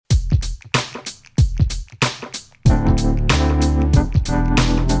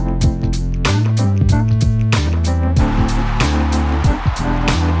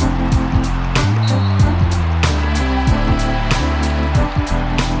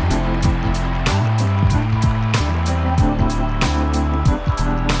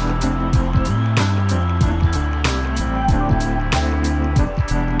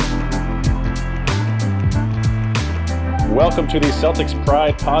welcome to the Celtics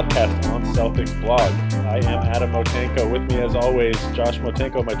Pride podcast on Celtics blog. I am Adam Motenko. With me, as always, Josh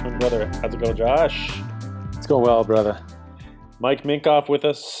Motenko, my twin brother. How's it going, Josh? It's going well, brother. Mike Minkoff with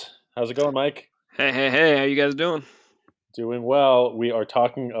us. How's it going, Mike? Hey, how you guys doing? Doing well. We are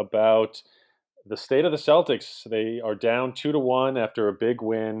talking about the state of the Celtics. They are down 2-1 after a big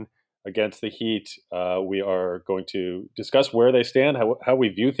win against the Heat. We are going to discuss where they stand, how we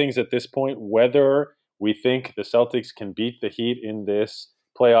view things at this point, whether we think the Celtics can beat the Heat in this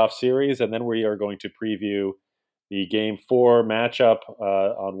playoff series, and then we are going to preview the Game 4 matchup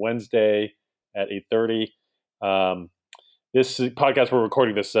on Wednesday at 8:30. This podcast, we're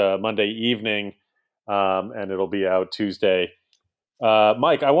recording this Monday evening, and it'll be out Tuesday.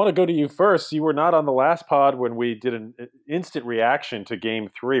 Mike, I want to go to you first. You were not on the last pod when we did an instant reaction to Game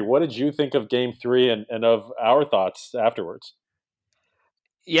 3. What did you think of Game 3 and of our thoughts afterwards?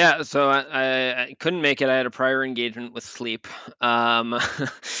 Yeah, so I couldn't make it. I had a prior engagement with sleep.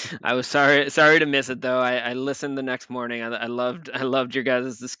 I was sorry to miss it though. I listened the next morning. I loved your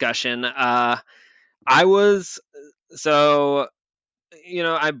guys' discussion. I was so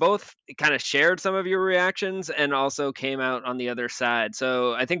I both kind of shared some of your reactions and also came out on the other side.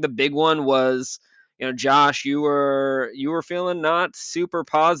 So I think the big one was, Josh, you were feeling not super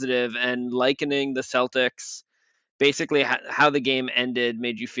positive and likening the Celtics. Basically, how the game ended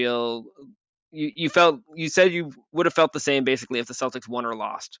made you feel. You said you would have felt the same basically if the Celtics won or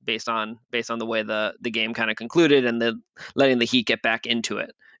lost based on the way the game kind of concluded and then letting the Heat get back into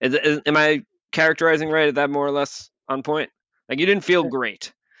it. Am I characterizing right? Is that more or less on point? Like you didn't feel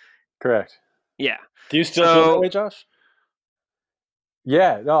great. Correct. Yeah. Do you still feel that way, Josh?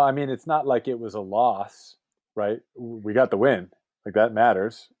 Yeah, no, I mean, it's not like it was a loss, right? We got the win. Like that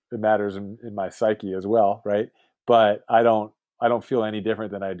matters. It matters in my psyche as well, right? But I don't feel any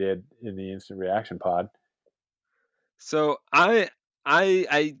different than I did in the instant reaction pod. So it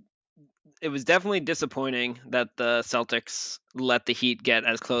was definitely disappointing that the Celtics let the Heat get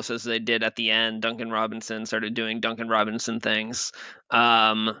as close as they did at the end. Duncan Robinson started doing Duncan Robinson things.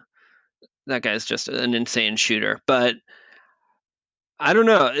 That guy's just an insane shooter. But I don't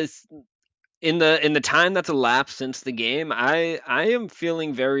know. It's in the time that's elapsed since the game. I am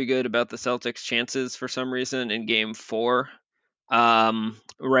feeling very good about the Celtics' chances for some reason in Game 4.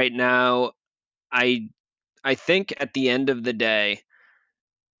 Right now, I think at the end of the day,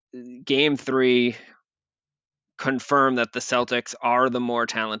 Game 3 confirmed that the Celtics are the more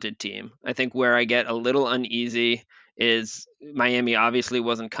talented team. I think where I get a little uneasy is Miami obviously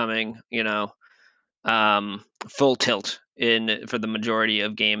wasn't coming, full tilt in for the majority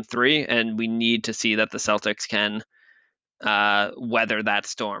of Game 3, and we need to see that the Celtics can weather that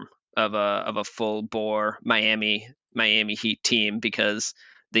storm of a full bore Miami Heat team, because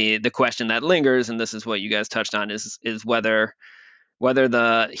the question that lingers, and this is what you guys touched on, is whether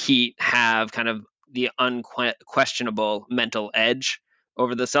the Heat have kind of the unquestionable mental edge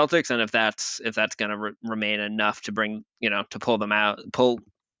over the Celtics, and if that's going to remain enough to bring to pull them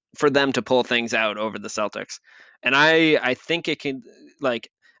to pull things out over the Celtics. And I think it can, like,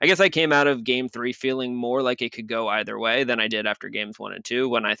 I guess I came out of Game 3 feeling more like it could go either way than I did after Games 1 and 2,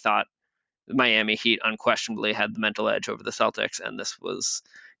 when I thought the Miami Heat unquestionably had the mental edge over the Celtics, and this was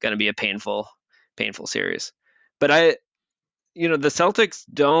going to be a painful series. But the Celtics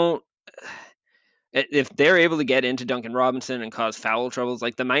don't, if they're able to get into Duncan Robinson and cause foul troubles,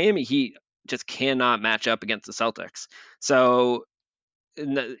 like the Miami Heat just cannot match up against the Celtics. So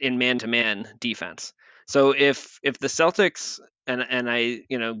in man-to-man defense. So if the Celtics, and I,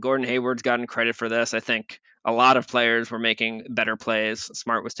 Gordon Hayward's gotten credit for this. I think a lot of players were making better plays.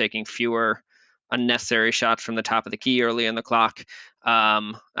 Smart was taking fewer unnecessary shots from the top of the key early in the clock,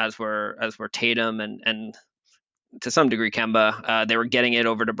 as were Tatum and to some degree Kemba. They were getting it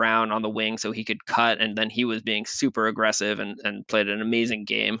over to Brown on the wing so he could cut, and then he was being super aggressive and played an amazing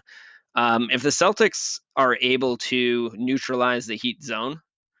game. If the Celtics are able to neutralize the Heat zone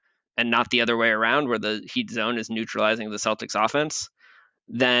and not the other way around, where the Heat zone is neutralizing the Celtics offense,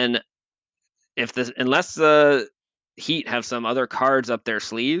 then unless the Heat have some other cards up their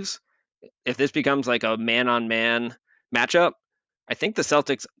sleeves, if this becomes like a man-on-man matchup, I think the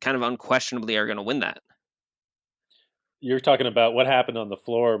Celtics kind of unquestionably are going to win that. You're talking about what happened on the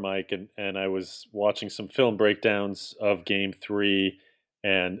floor, Mike, and I was watching some film breakdowns of Game 3,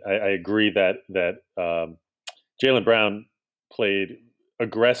 and I agree that Jaylen Brown played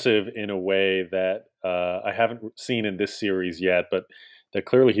aggressive in a way that I haven't seen in this series yet, but that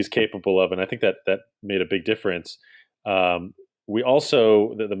clearly he's capable of, and I think that made a big difference. We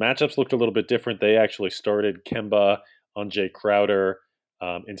also, the matchups looked a little bit different. They actually started Kemba on Jay Crowder.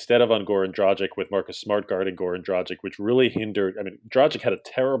 instead of on Goran Dragic with Marcus Smart guarding Goran Dragic, which really hindered. I mean, Dragic had a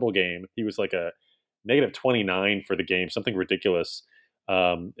terrible game. He was like a negative 29 for the game, something ridiculous.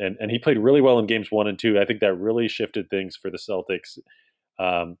 And he played really well in games 1 and 2. I think that really shifted things for the Celtics.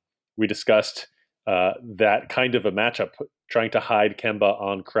 We discussed that kind of a matchup, trying to hide Kemba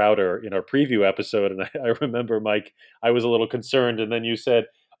on Crowder in our preview episode. And I remember, Mike, I was a little concerned. And then you said,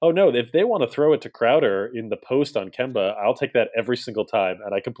 oh, no, if they want to throw it to Crowder in the post on Kemba, I'll take that every single time.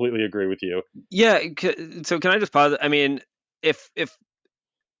 And I completely agree with you. Yeah. So can I just pause? I mean, if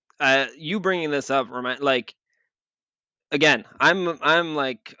you bringing this up, like, again, I'm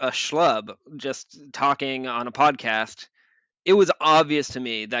like a schlub just talking on a podcast. It was obvious to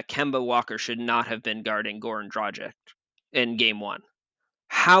me that Kemba Walker should not have been guarding Goran Dragic in game 1.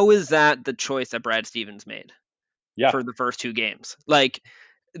 How is that the choice that Brad Stevens made Yeah. for the first 2 games? Like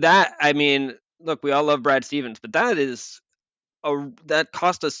that, I mean, look, we all love Brad Stevens, but that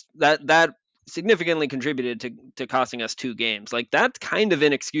cost us that significantly contributed to costing us 2 games. Like, that's kind of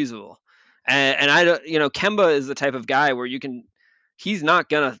inexcusable. And I don't, Kemba is the type of guy where he's not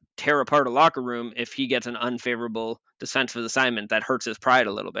gonna tear apart a locker room if he gets an unfavorable defensive assignment that hurts his pride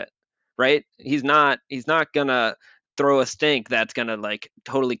a little bit, right? He's not gonna throw a stink that's gonna like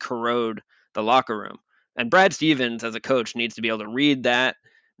totally corrode the locker room. And Brad Stevens as a coach needs to be able to read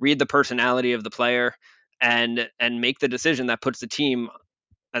the personality of the player, and make the decision that puts the team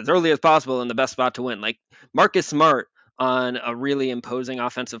as early as possible in the best spot to win. Like, Marcus Smart on a really imposing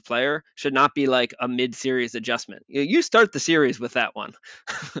offensive player should not be like a mid-series adjustment. You start the series with that one.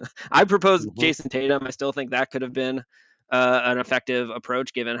 I proposed Mhm. Jason Tatum. I still think that could have been an effective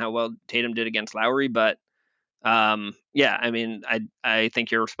approach given how well Tatum did against Lowry. But yeah, I mean, I think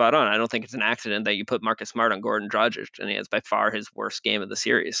you're spot on. I don't think it's an accident that you put Marcus Smart on Gordon Dragic, and he has by far his worst game of the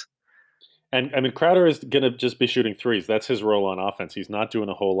series. And I mean, Crowder is going to just be shooting threes. That's his role on offense. He's not doing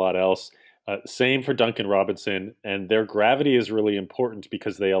a whole lot else. Same for Duncan Robinson. And their gravity is really important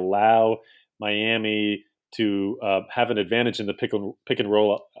because they allow Miami to have an advantage in the pick and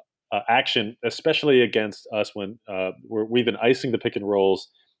roll action, especially against us when we've been icing the pick and rolls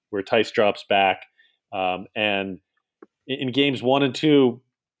where Tice drops back. And in games 1 and 2,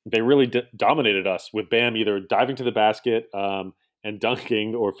 they really dominated us with Bam either diving to the basket and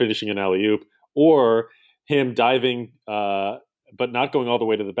dunking or finishing an alley oop, or him diving but not going all the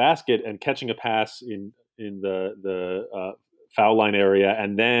way to the basket and catching a pass in the foul line area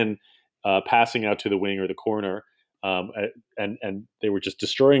and then passing out to the wing or the corner, and they were just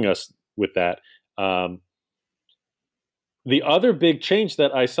destroying us with that. The other big change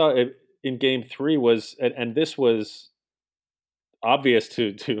that I saw in Game 3 was, and this was obvious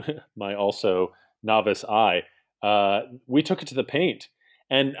to my also novice eye. We took it to the paint,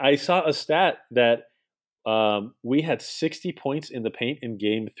 and I saw a stat that we had 60 points in the paint in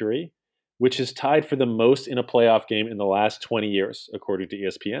Game 3, which is tied for the most in a playoff game in the last 20 years, according to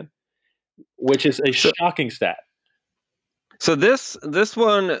ESPN, which is a So shocking stat. So this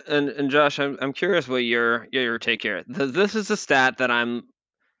one, and Josh, I'm curious what your take here. This is a stat that I'm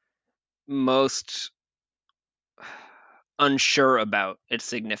most unsure about its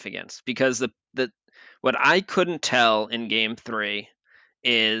significance, because the what I couldn't tell in game 3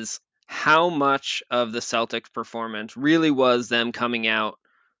 is how much of the Celtics performance really was them coming out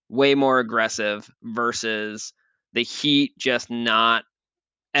way more aggressive versus the Heat just not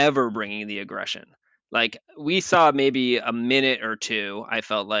ever bringing the aggression. Like, we saw maybe a minute or two, I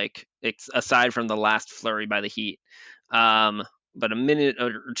felt like, it's aside from the last flurry by the Heat, but a minute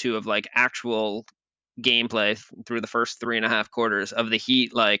or two of like actual gameplay through the first 3.5 quarters of the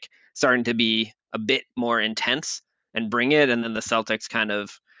Heat, like starting to be a bit more intense and bring it, and then the Celtics kind of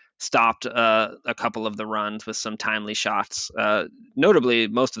stopped a couple of the runs with some timely shots, notably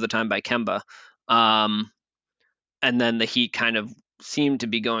most of the time by Kemba. Um, and then the Heat kind of seemed to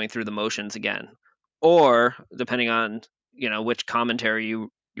be going through the motions again, or depending on which commentary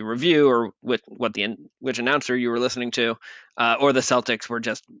you review, or which announcer you were listening to, or the Celtics were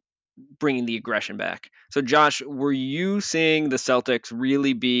just bringing the aggression back. So, Josh, were you seeing the Celtics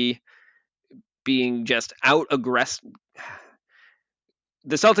really being just out aggressive?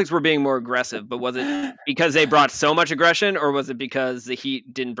 The Celtics were being more aggressive, but was it because they brought so much aggression, or was it because the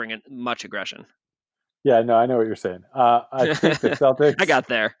Heat didn't bring in much aggression? Yeah, no, I know what you're saying. I think the I Celtics, got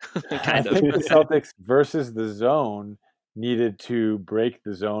there, I kind of. think the Celtics versus the zone needed to break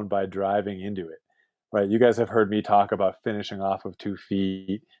the zone by driving into it. Right? You guys have heard me talk about finishing off of 2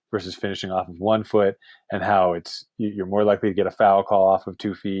 feet versus finishing off of 1 foot, and how you're more likely to get a foul call off of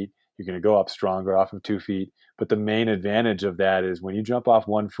 2 feet. You're going to go up stronger off of 2 feet. But the main advantage of that is when you jump off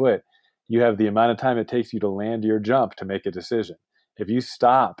 1 foot, you have the amount of time it takes you to land your jump to make a decision. if you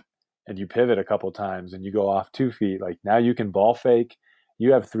stop and you pivot a couple times and you go off 2 feet, like now you can ball fake.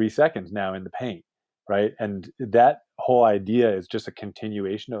 You have 3 seconds now in the paint, right? And that whole idea is just a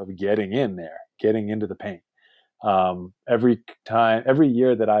continuation of getting in there, getting into the paint. Every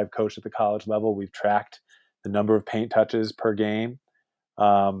year that I've coached at the college level, we've tracked the number of paint touches per game,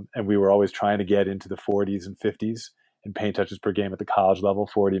 and we were always trying to get into the 40s and 50s in paint touches per game at the college level,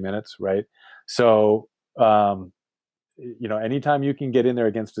 40 minutes, right? So, anytime you can get in there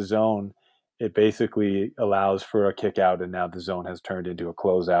against a zone, it basically allows for a kick out, and now the zone has turned into a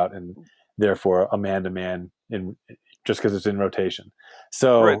closeout, and therefore a man to man in just because it's in rotation.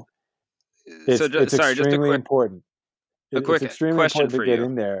 Right. So So it's sorry, just extremely important. a It's quick extremely question important to for get you,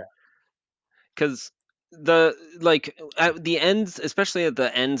 in there. because the like at the ends, especially at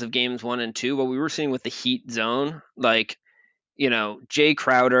the ends of games 1 and 2, what we were seeing with the Heat zone, like, Jay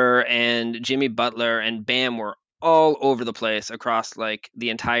Crowder and Jimmy Butler and Bam were all over the place across like the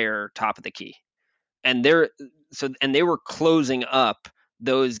entire top of the key. And they were closing up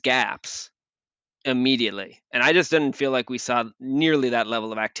those gaps immediately. And I just didn't feel like we saw nearly that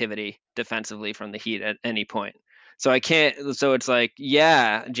level of activity defensively from the Heat at any point. So I can't. So it's like,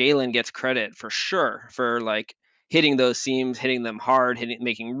 yeah, Jalen gets credit for sure for like hitting those seams, hitting them hard,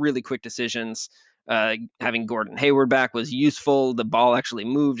 making really quick decisions. Having Gordon Hayward back was useful. The ball actually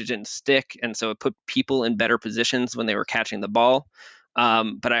moved; it didn't stick, and so it put people in better positions when they were catching the ball.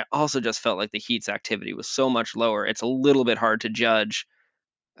 But I also just felt like the Heat's activity was so much lower. It's a little bit hard to judge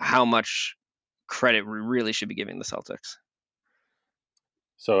how much credit we really should be giving the Celtics.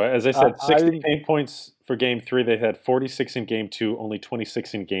 So as I I, said, I 60 didn't. paint points for game three. They had 46 in game two, only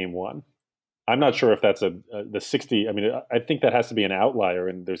 26 in game one. I'm not sure if that's the 60. I mean, I think that has to be an outlier,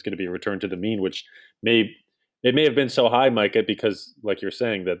 and there's going to be a return to the mean, which may it may have been so high, Micah, because like you're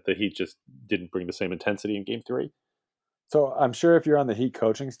saying that the Heat just didn't bring the same intensity in game three. So I'm sure if you're on the Heat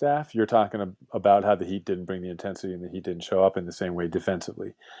coaching staff, you're talking about how the Heat didn't bring the intensity and the Heat didn't show up in the same way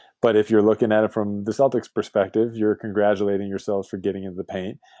defensively. But if you're looking at it from the Celtics perspective, you're congratulating yourselves for getting into the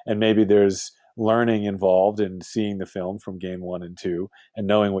paint. And maybe there's learning involved in seeing the film from game 1 and 2 and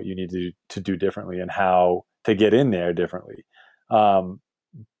knowing what you need to do differently and how to get in there differently. Um,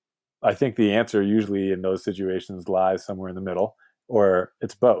 I think the answer usually in those situations lies somewhere in the middle, or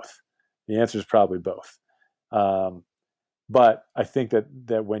it's both. The answer is probably both. Um, but I think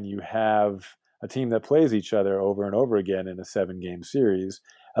that when you have a team that plays each other over and over again in a 7 game series,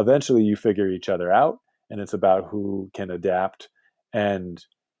 eventually you figure each other out, and it's about who can adapt and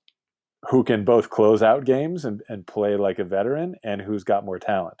who can both close out games and play like a veteran, and who's got more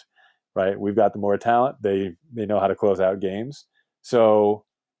talent. Right? We've got the more talent. They know how to close out games. So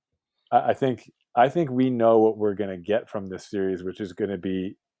I think we know what we're going to get from this series, which is going to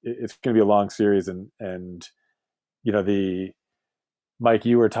be it's going to be a long series, and the Mike,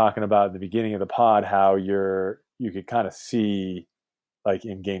 you were talking about at the beginning of the pod how you could kind of see like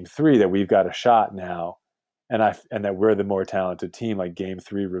in game three that we've got a shot now, and that we're the more talented team. Like game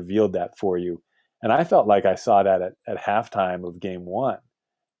three revealed that for you, and I felt like I saw that at halftime of game one.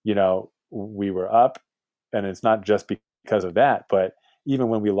 We were up, and it's not just because of that, but even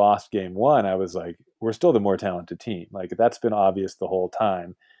when we lost game one, I was like, we're still the more talented team. Like that's been obvious the whole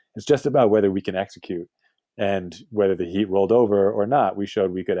time. It's just about whether we can execute. And whether the Heat rolled over or not, we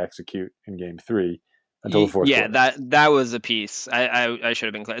showed we could execute in game three until the fourth Yeah, quarter. that was a piece. I should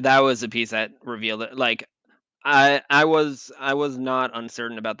have been clear. That was a piece that revealed it. Like I was not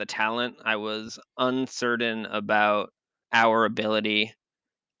uncertain about the talent. I was uncertain about our ability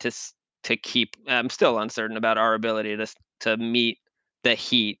to to keep. I'm still uncertain about our ability to meet the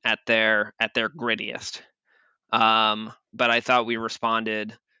Heat at their grittiest. But I thought we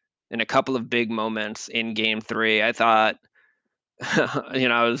responded in a couple of big moments in Game 3. I thought,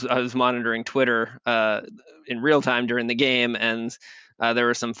 I was monitoring Twitter in real time during the game, and there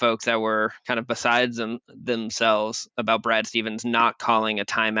were some folks that were kind of besides themselves about Brad Stevens not calling a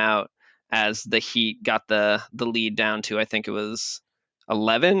timeout as the Heat got the lead down to, I think it was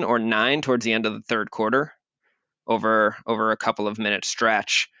 11 or 9 towards the end of the third quarter, over a couple of minute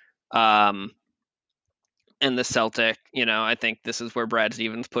stretch. Um, and the Celtic, I think this is where Brad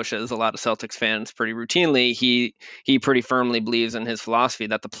Stevens pushes a lot of Celtics fans pretty routinely. He pretty firmly believes in his philosophy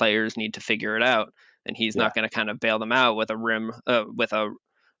that the players need to figure it out, and he's Yeah, not going to kind of bail them out with a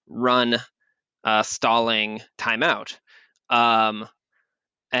run stalling timeout. Um,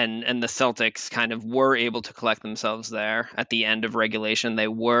 and the Celtics kind of were able to collect themselves there at the end of regulation. They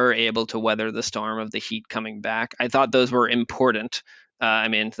were able to weather the storm of the Heat coming back. I thought those were important. I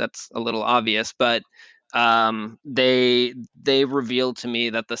mean, that's a little obvious, but they revealed to me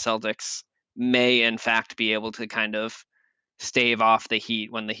that the Celtics may, in fact, be able to kind of stave off the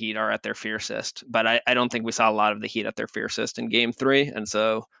Heat when the Heat are at their fiercest. But I don't think we saw a lot of the Heat at their fiercest in Game 3, and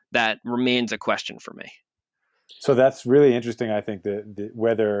so that remains a question for me. So that's really interesting. I think that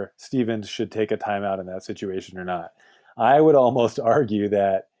whether Stevens should take a timeout in that situation or not. I would almost argue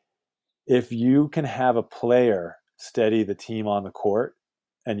that if you can have a player steady the team on the court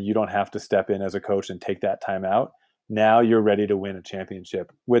and you don't have to step in as a coach and take that timeout, now you're ready to win a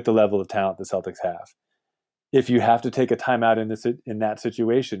championship with the level of talent the Celtics have. If you have to take a timeout in that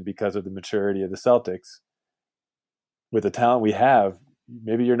situation because of the maturity of the Celtics, with the talent we have,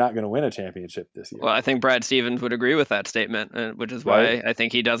 maybe you're not going to win a championship this year. Well, I think Brad Stevens would agree with that statement, which is Right? why I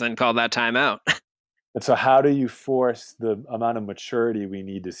think he doesn't call that timeout. And so, how do you force the amount of maturity we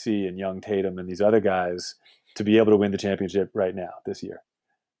need to see in young Tatum and these other guys to be able to win the championship right now this year?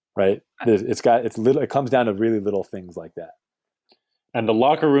 Right? It comes down to really little things like that. And the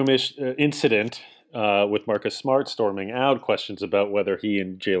locker room incident with Marcus Smart storming out, questions about whether he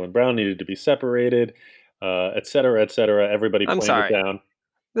and Jaylen Brown needed to be separated, et cetera, et cetera. Everybody I'm playing it sorry. down.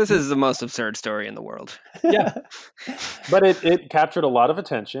 This is the most absurd story in the world. Yeah. But it captured a lot of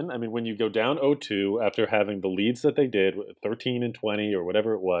attention. I mean, when you go down 0-2 after having the leads that they did, 13 and 20 or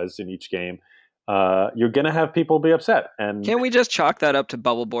whatever it was in each game, you're going to have people be upset. And Can't we just chalk that up to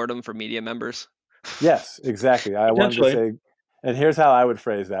bubble boredom for media members? Yes, exactly. I wanted to potentially, say, and here's how I would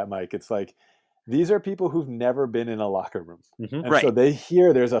phrase that, Mike. It's like these are people who've never been in a locker room. And so Right. they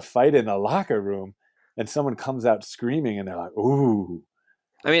hear there's a fight in a locker room and someone comes out screaming and they're like, ooh,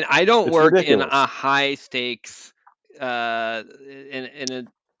 I mean, I don't it's work in ridiculous. a high stakes in an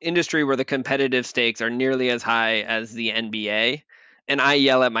industry where the competitive stakes are nearly as high as the NBA, and I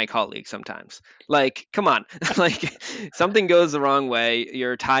yell at my colleagues sometimes. Like, come on, like something goes the wrong way.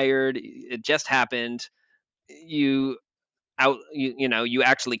 You're tired. It just happened. You you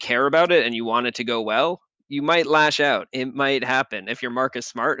actually care about it and you want it to go well, you might lash out. It might happen. If you're Marcus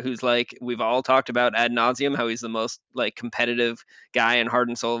Smart, who's like we've all talked about ad nauseum, how he's the most like competitive guy and heart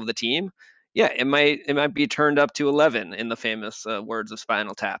and soul of the team. Yeah, it might be turned up to 11 in the famous words of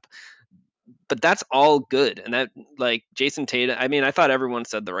Spinal Tap. But that's all good, and that like Jason Tatum. I mean, I thought everyone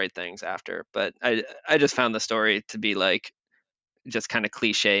said the right things after, but I just found the story to be like just kind of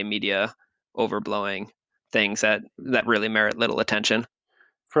cliche media overblowing things that really merit little attention.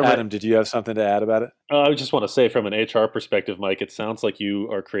 from a Adam, did you have something to add about it? I just want to say, from an HR perspective, Mike, it sounds like you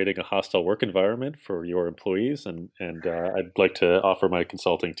are creating a hostile work environment for your employees, and I'd like to offer my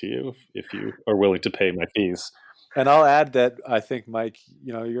consulting to you if you are willing to pay my fees. And I'll add that I think, Mike,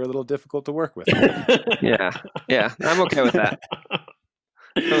 you're a little difficult to work with. Yeah, yeah, I'm okay with that.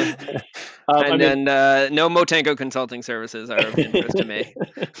 I And mean, then no Motenko consulting services are of interest to me.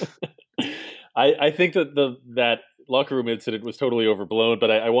 I think that that locker room incident was totally overblown, but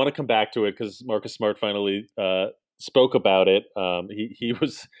I want to come back to it because Marcus Smart finally spoke about it. He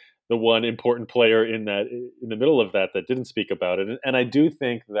was the one important player in the middle of that didn't speak about it, and I do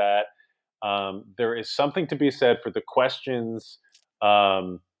think that there is something to be said for the questions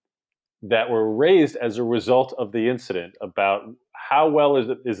um, that were raised as a result of the incident about how well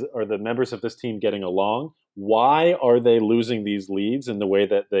are the members of this team getting along? Why are they losing these leads in the way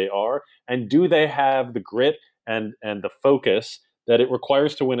that they are? And do they have the grit and the focus that it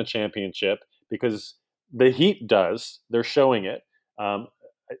requires to win a championship? Because the Heat does. They're showing it. Um,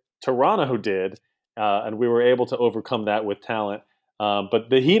 Toronto did, and we were able to overcome that with talent. But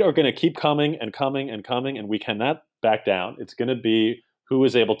the Heat are going to keep coming and coming and coming, and we cannot back down. It's going to be who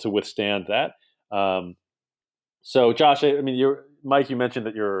is able to withstand that. So, Josh, I mean, Mike. You mentioned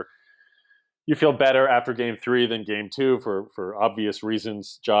that you feel better after Game 3 than Game 2 for obvious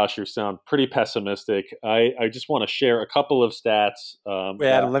reasons. Josh, you sound pretty pessimistic. I just want to share a couple of stats. Wait,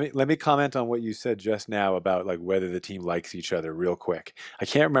 Adam, let me comment on what you said just now about like whether the team likes each other real quick. I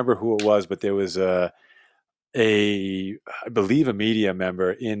can't remember who it was, but there was I believe a media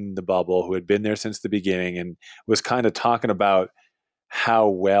member in the bubble who had been there since the beginning and was kind of talking about how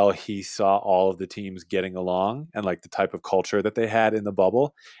well he saw all of the teams getting along and like the type of culture that they had in the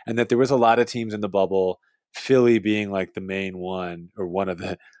bubble, and that there was a lot of teams in the bubble, Philly being like the main one or one of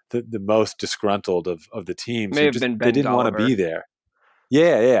the most disgruntled of the teams May who have just been they Ben didn't want to Golliver. be there.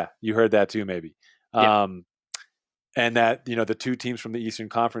 Yeah, you heard that too, maybe. Yeah. Um, and that the two teams from the Eastern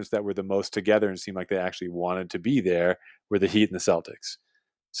Conference that were the most together and seemed like they actually wanted to be there were the Heat and the Celtics.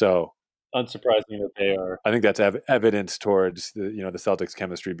 So Unsurprising that they are. I think that's evidence towards the Celtics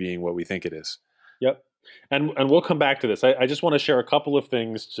chemistry being what we think it is. Yep. And we'll come back to this. I just want to share a couple of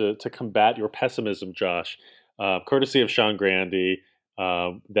things to combat your pessimism, Josh, courtesy of Sean Grandy,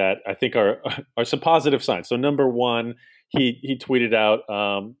 that I think are are some positive signs. So number one, he tweeted out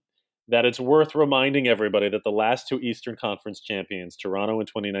that it's worth reminding everybody that the last two Eastern Conference champions, Toronto in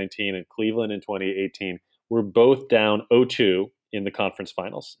 2019 and Cleveland in 2018, were both down 0-2 in the conference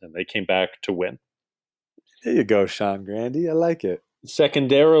finals, and they came back to win. There you go, Sean Grandy. I like it.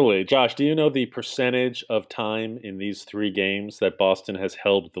 Secondarily, Josh, do you know the percentage of time in these three games that Boston has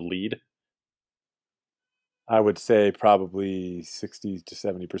held the lead? I would say probably 60 to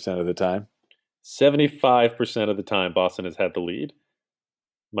 70% of the time. 75% of the time, Boston has had the lead.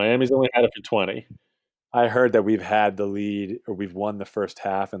 Miami's only had it for 20. I heard that we've had the lead or we've won the first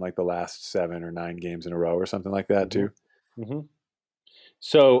half in like the last 7 or 9 games in a row or something like that Mm-hmm. too. Mm-hmm.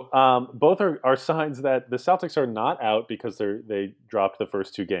 So both are signs that the Celtics are not out because they dropped the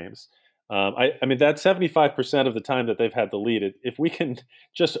first two games. I mean, that 75% of the time that they've had the lead, if we can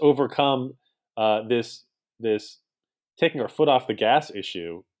just overcome this taking our foot off the gas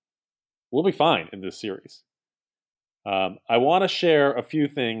issue, we'll be fine in this series. I want to share a few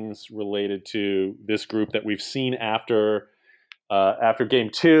things related to this group that we've seen after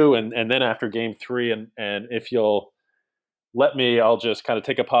game two and then after game three, and if you'll let me, I'll just kind of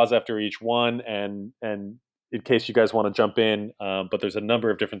take a pause after each one, and in case you guys want to jump in. But there's a number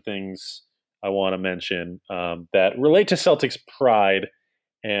of different things I want to mention that relate to Celtics pride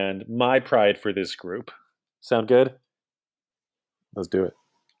and my pride for this group. Sound good? Let's do it.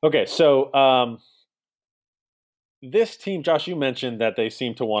 Okay, so this team, Josh, you mentioned that they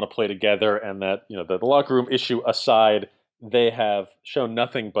seem to want to play together, and that the locker room issue aside, they have shown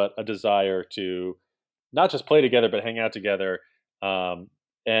nothing but a desire to not just play together but hang out together. Um,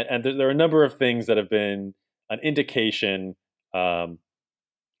 and there are a number of things that have been an indication um,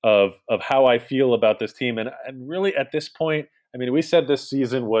 of how I feel about this team. And really, at this point, I mean, we said this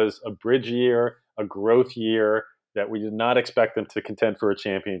season was a bridge year, a growth year, that we did not expect them to contend for a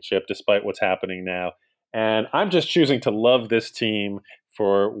championship despite what's happening now. And I'm just choosing to love this team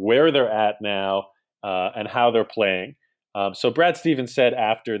for where they're at now and how they're playing. So Brad Stevens said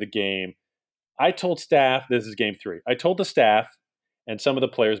after the game, I told staff, this is game three, I told the staff and some of the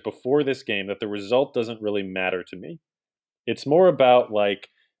players before this game that the result doesn't really matter to me. It's more about like,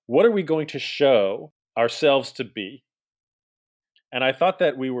 what are we going to show ourselves to be? And I thought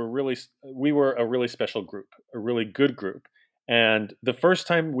that we were a really special group, a really good group. And the first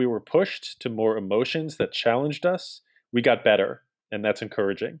time we were pushed to more emotions that challenged us, we got better, and that's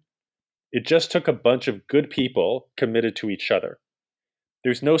encouraging. It just took a bunch of good people committed to each other.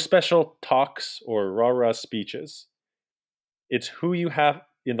 There's no special talks or rah-rah speeches. It's who you have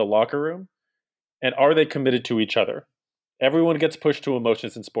in the locker room and are they committed to each other? Everyone gets pushed to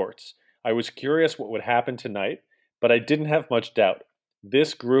emotions in sports. I was curious what would happen tonight, but I didn't have much doubt.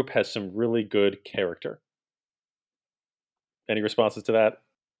 This group has some really good character. Any responses to that?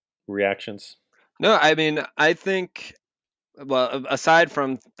 Reactions? No, I mean, I think, well, aside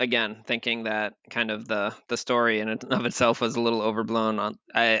from again thinking that kind of the story in and of itself was a little overblown,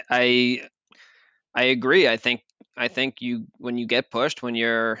 I agree. I think you, when you get pushed,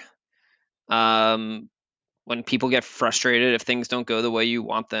 um when people get frustrated if things don't go the way you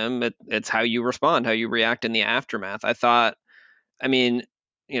want them, it's how you respond, how you react in the aftermath. I mean,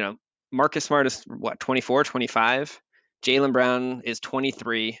 you know, Marcus Smart is what, 24, 25? Jaylen Brown is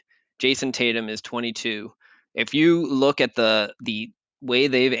 23. Jason Tatum is 22. If you look at the way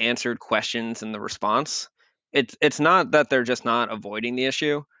they've answered questions and the response, it's not that they're just not avoiding the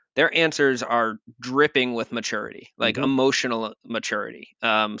issue. Their answers are dripping with maturity, like Mm-hmm. emotional maturity,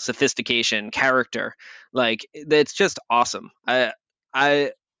 sophistication, character. Like it's just awesome. I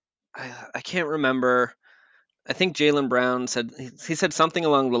I can't remember. I think Jaylen Brown said, he said something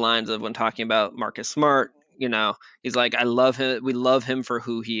along the lines of, when talking about Marcus Smart, he's like, I love him. We love him for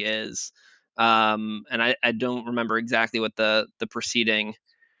who he is. And I don't remember exactly what the preceding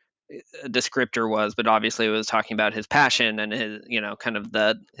descriptor was, but obviously it was talking about his passion and his, kind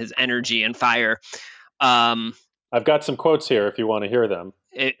of his energy and fire. Um, I've got some quotes here if you want to hear them.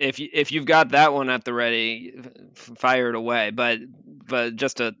 if you've got that one at the ready, fire it away. But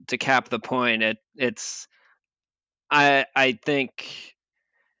just to cap the point, it's I think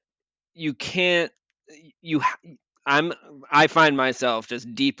you can't you I'm I find myself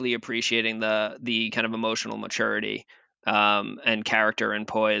just deeply appreciating the kind of emotional maturity and character and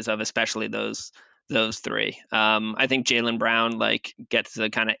poise of especially those three. I think Jaylen Brown like gets the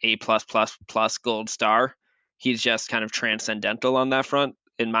kind of A+++ gold star. He's just kind of transcendental on that front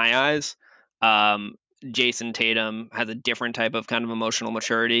in my eyes. Um, Jason Tatum has a different type of kind of emotional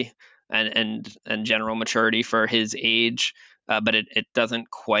maturity and general maturity for his age, but it doesn't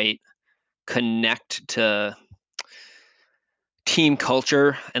quite connect to team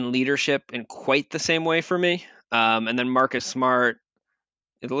culture and leadership in quite the same way for me. And then Marcus Smart,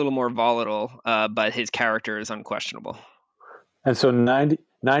 is a little more volatile, but his character is unquestionable. And so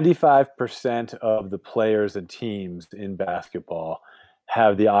 95% of the players and teams in basketball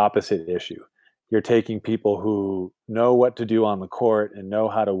have the opposite issue. You're taking people who know what to do on the court and know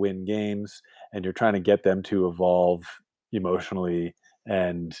how to win games, and you're trying to get them to evolve emotionally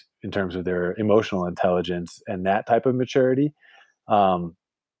and in terms of their emotional intelligence and that type of maturity. Um,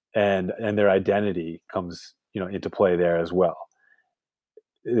 and their identity comes, into play there as well.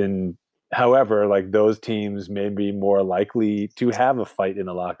 And however, like those teams may be more likely to have a fight in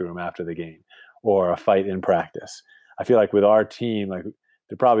the locker room after the game or a fight in practice. I feel like with our team, like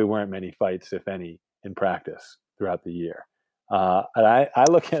there probably weren't many fights, if any, in practice throughout the year. And I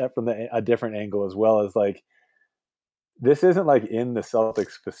look at it from a different angle as well, as like this isn't like in the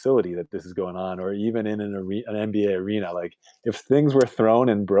Celtics facility that this is going on, or even in an NBA arena. Like if things were thrown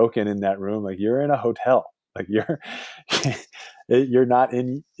and broken in that room, like you're in a hotel. Like you're not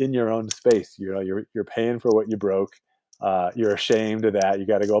in your own space. You're paying for what you broke. You're ashamed of that. You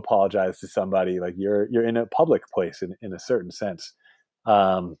got to go apologize to somebody. Like you're in a public place in a certain sense.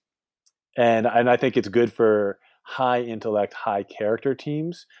 Um, and I think it's good for high intellect, high character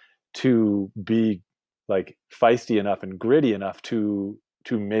teams to be like feisty enough and gritty enough to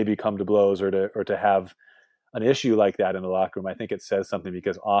maybe come to blows or to have an issue like that in the locker room. I think it says something,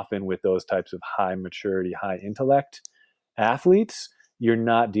 because often with those types of high maturity, high intellect athletes, you're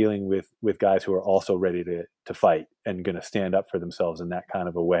not dealing with guys who are also ready to fight and going to stand up for themselves in that kind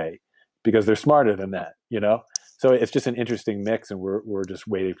of a way, because they're smarter than that. So it's just an interesting mix, and we're just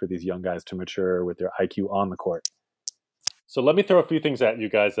waiting for these young guys to mature with their IQ on the court. So let me throw a few things at you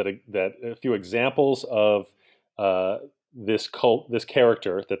guys that a few examples of uh, this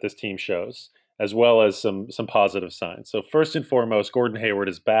character that this team shows, as well as some positive signs. So first and foremost, Gordon Hayward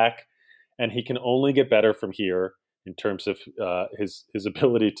is back, and he can only get better from here in terms of his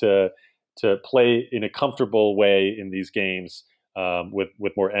ability to play in a comfortable way in these games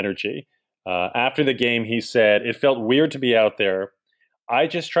with more energy. After the game, he said, "It felt weird to be out there. I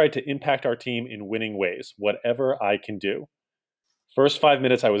just tried to impact our team in winning ways, whatever I can do." First 5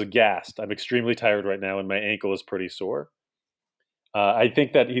 minutes, I was gassed. I'm extremely tired right now, and my ankle is pretty sore. I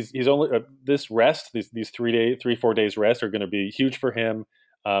think that he's only this rest, these 3 4 days rest are going to be huge for him.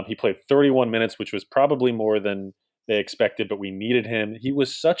 He played 31 minutes, which was probably more than they expected, but we needed him. He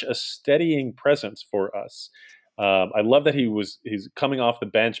was such a steadying presence for us. I love that he's coming off the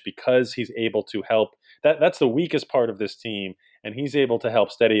bench because he's able to help. That's the weakest part of this team, and he's able to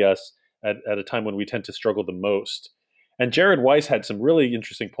help steady us at a time when we tend to struggle the most. And Jared Weiss had some really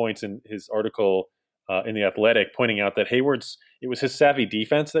interesting points in his article in the Athletic, pointing out that it was his savvy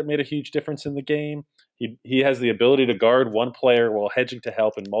defense that made a huge difference in the game. He has the ability to guard one player while hedging to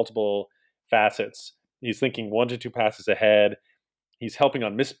help in multiple facets. He's thinking 1 to 2 passes ahead. He's helping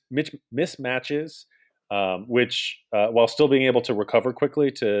on mismatches, which while still being able to recover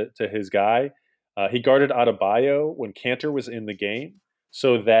quickly to his guy. He guarded Adebayo when Cantor was in the game,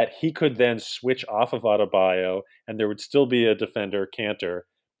 so that he could then switch off of Adebayo, and there would still be a defender, Cantor,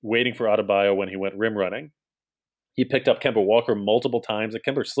 waiting for Adebayo when he went rim running. He picked up Kemba Walker multiple times.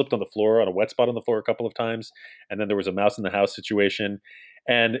 Kemba slipped on the floor, on a wet spot on the floor a couple of times, and then there was a mouse in the house situation.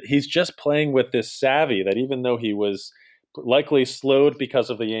 And he's just playing with this savvy that even though he was likely slowed because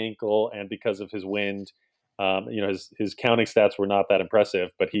of the ankle and because of his wind, his counting stats were not that impressive,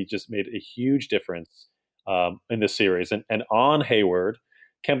 but he just made a huge difference in this series. And on Hayward,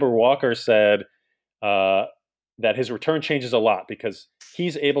 Kemba Walker said uh, that his return changes a lot because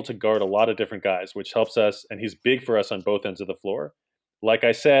he's able to guard a lot of different guys, which helps us, and he's big for us on both ends of the floor. Like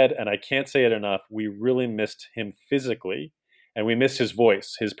I said, and I can't say it enough, we really missed him physically, and we missed his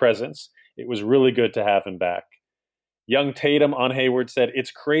voice, his presence. It was really good to have him back. Young Tatum on Hayward said,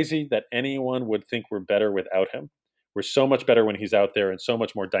 "It's crazy that anyone would think we're better without him. We're so much better when he's out there and so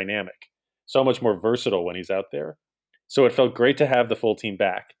much more dynamic, so much more versatile when he's out there. So it felt great to have the full team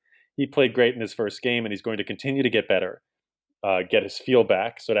back. He played great in his first game, and he's going to continue to get better, get his feel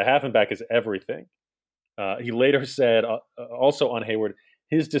back. So to have him back is everything." He later said, also on Hayward,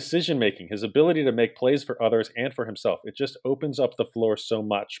 his decision making, his ability to make plays for others and for himself, it just opens up the floor so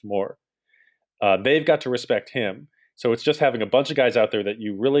much more. They've got to respect him. So it's just having a bunch of guys out there that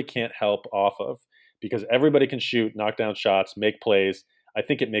you really can't help off of, because everybody can shoot, knock down shots, make plays. I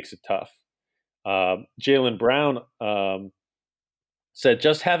think it makes it tough. Jaylen Brown said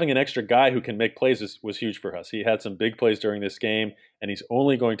just having an extra guy who can make plays was huge for us. He had some big plays during this game, and he's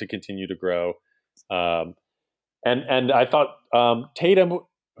only going to continue to grow. Um, and I thought Tatum,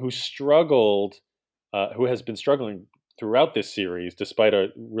 who has been struggling throughout this series, despite a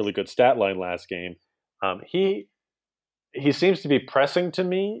really good stat line last game, he he seems to be pressing to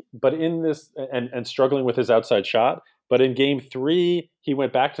me, but in this and struggling with his outside shot. But in Game 3, he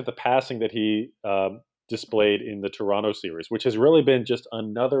went back to the passing that he displayed in the Toronto series, which has really been just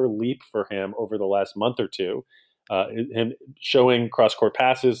another leap for him over the last month or two. Him showing cross court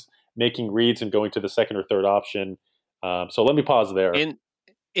passes, making reads, and going to the second or third option. So let me pause there.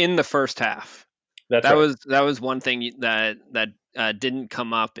 In the first half. That's That right. was one thing that didn't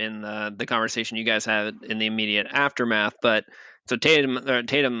come up in the conversation you guys had in the immediate aftermath. But so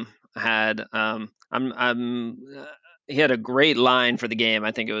Tatum had he had a great line for the game.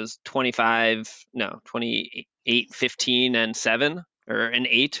 I think it was 28, 15, and 7 or an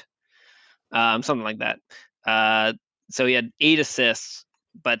 8, something like that. So he had 8 assists,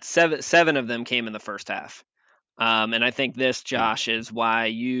 but seven of them came in the first half. And I think this, Josh, is why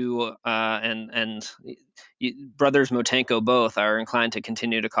you and brothers Motenko both are inclined to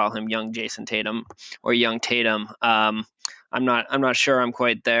continue to call him young Jason Tatum or young Tatum. I'm not sure I'm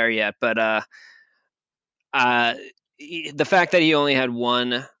quite there yet, but uh, the fact that he only had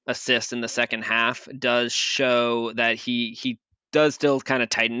 1 assist in the second half does show that he does still kind of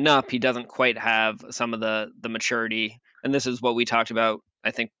tighten up. He doesn't quite have some of the maturity, and this is what we talked about,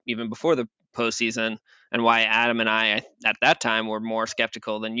 I think, even before the postseason, and why Adam and I at that time were more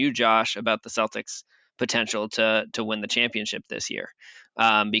skeptical than you, Josh, about the Celtics' potential to win the championship this year,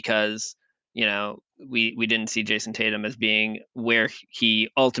 because we didn't see Jason Tatum as being where he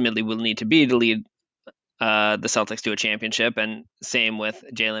ultimately will need to be to lead the Celtics to a championship, and same with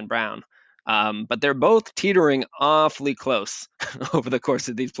Jaylen Brown. But they're both teetering awfully close over the course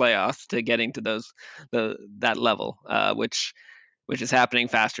of these playoffs to getting to that level, which is happening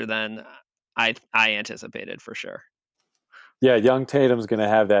faster than I anticipated for sure. Yeah, young Tatum's going to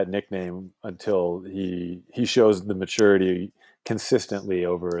have that nickname until he shows the maturity consistently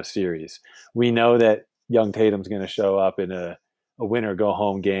over a series. We know that young Tatum's going to show up in a win or go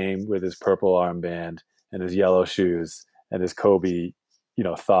home game with his purple armband and his yellow shoes and his Kobe,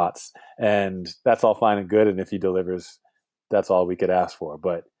 thoughts. And that's all fine and good. And if he delivers, that's all we could ask for.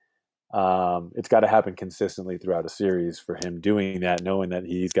 But it's got to happen consistently throughout a series for him doing that, knowing that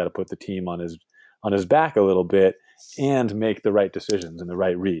he's got to put the team on his back a little bit and make the right decisions and the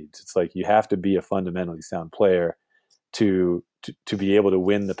right reads. It's like you have to be a fundamentally sound player to be able to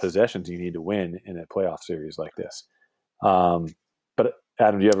win the possessions you need to win in a playoff series like this. But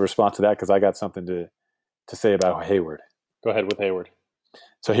Adam, do you have a response to that? Because I got something to say about Hayward. Go ahead with Hayward.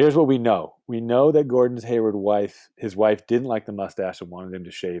 So here's what we know. We know that Gordon's his wife didn't like the mustache and wanted him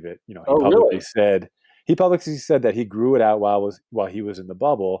to shave it. He publicly said that he grew it out while he was in the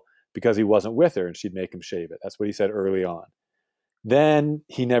bubble because he wasn't with her and she'd make him shave it. That's what he said early on. Then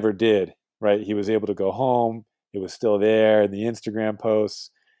he never did, right? He was able to go home. It was still there in the Instagram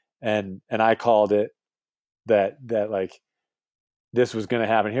posts. And I called it that like this was going to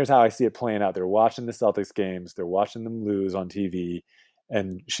happen. Here's how I see it playing out. They're watching the Celtics games. They're watching them lose on TV.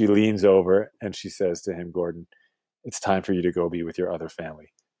 And she leans over and she says to him, Gordon, it's time for you to go be with your other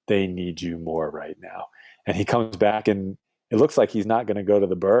family. They need you more right now. And he comes back and it looks like he's not going to go to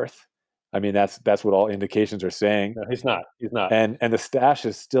the birth. I mean, that's what all indications are saying. No, he's not. He's not. And the stash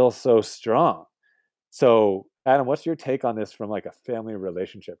is still so strong. So, Adam, what's your take on this from like a family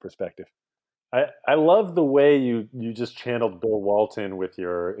relationship perspective? I love the way you just channeled Bill Walton with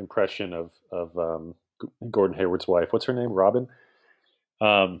your impression of Gordon Hayward's wife. What's her name? Robin.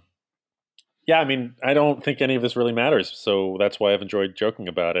 Yeah, I mean, I don't think any of this really matters, so that's why I've enjoyed joking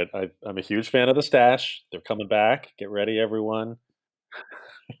about it. I'm a huge fan of the stash. They're coming back. Get ready, everyone.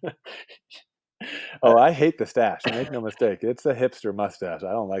 Oh, I hate the stash. Make no mistake. It's a hipster mustache.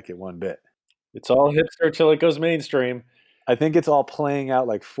 I don't like it one bit. It's all hipster till it goes mainstream. I think it's all playing out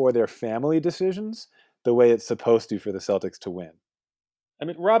like for their family decisions the way it's supposed to for the Celtics to win. I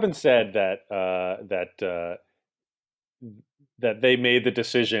mean, Robin said that they made the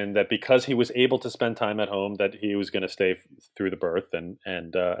decision that because he was able to spend time at home, that he was going to stay through the birth. And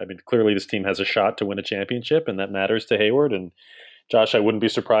I mean, clearly this team has a shot to win a championship, and that matters to Hayward. And Josh, I wouldn't be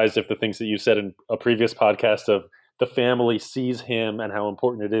surprised if the things that you said in a previous podcast of the family sees him and how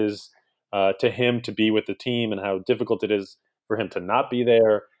important it is to him to be with the team and how difficult it is for him to not be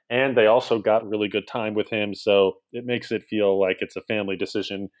there. And they also got really good time with him. So it makes it feel like it's a family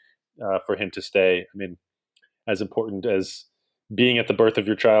decision for him to stay. I mean, as important as being at the birth of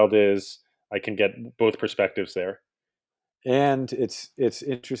your child is, I can get both perspectives there. And it's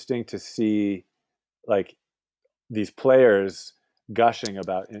interesting to see like these players gushing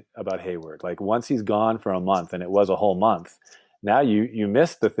about Hayward. Like once he's gone for a month, and it was a whole month, now you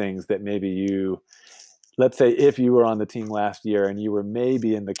miss the things that maybe let's say if you were on the team last year and you were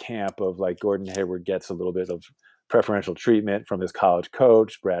maybe in the camp of like Gordon Hayward gets a little bit of preferential treatment from his college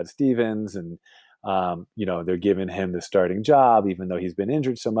coach, Brad Stevens, and they're giving him the starting job, even though he's been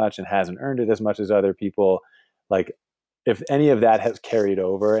injured so much and hasn't earned it as much as other people. Like, if any of that has carried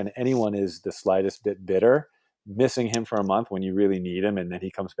over and anyone is the slightest bit bitter, missing him for a month when you really need him, and then he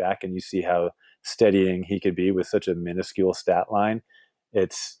comes back and you see how steadying he could be with such a minuscule stat line,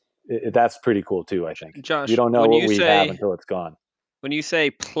 that's pretty cool too. I think we Josh, don't know what we have until it's gone. when you say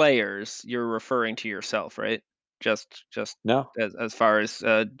players, you're referring to yourself, right? Just No, as far as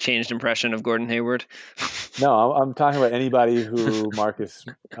changed impression of Gordon Hayward. no, I'm talking about anybody who Marcus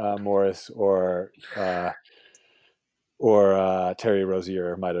Morris or Terry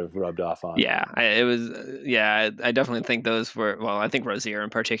Rozier might have rubbed off on. Yeah, it was. Yeah, I definitely think those were. Well, I think Rozier in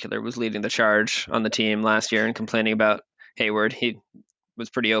particular was leading the charge on the team last year and complaining about Hayward. He was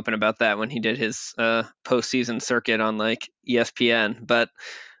pretty open about that when he did his postseason circuit on like ESPN. But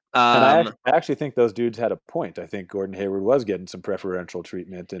And um, I actually think those dudes had a point. I think Gordon Hayward was getting some preferential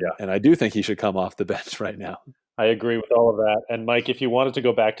treatment, Yeah, and I do think he should come off the bench right now. I agree with all of that. And Mike, if you wanted to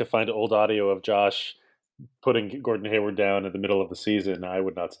go back to find old audio of Josh putting Gordon Hayward down in the middle of the season, I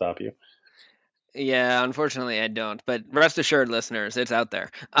would not stop you. yeah, unfortunately, I don't. But rest assured, listeners, it's out there.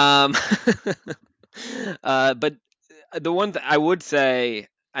 But the one I would say,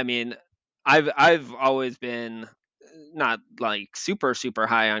 I mean, I've always been not like super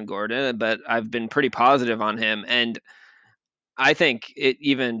high on Gordon, but I've been pretty positive on him, and I think it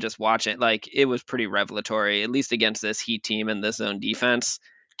even just watching like it was pretty revelatory, at least against this Heat team and this zone defense,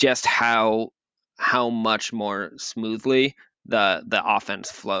 just how much more smoothly the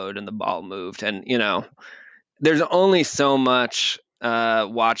offense flowed and the ball moved, and there's only so much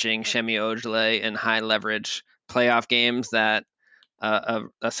watching Shemi Ojale in high leverage playoff games that a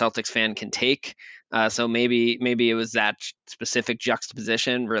Celtics fan can take. So maybe it was that specific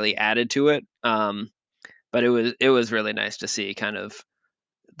juxtaposition really added to it. But it was really nice to see kind of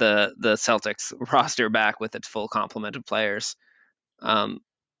the Celtics roster back with its full complement of players. Um,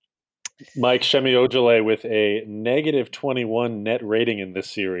 Mike Shemi Ojale with a negative 21 net rating in this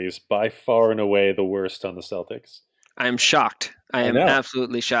series, by far and away the worst on the Celtics. I'm shocked. I I am know.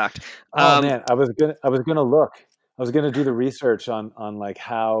 absolutely shocked. Oh man, I was gonna look. I was gonna do the research on like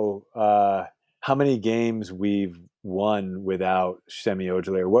how many games we've won without Semi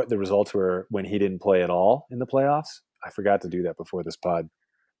Ojeley, or what the results were when he didn't play at all in the playoffs. I forgot to do that before this pod.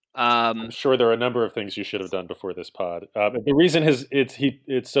 I'm Um, sure there are a number of things you should have done before this pod. The reason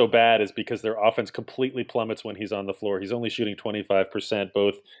it's so bad is because their offense completely plummets when he's on the floor. He's only shooting 25%,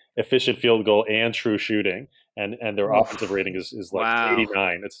 both efficient field goal and true shooting, and their offensive oof, rating is like wow.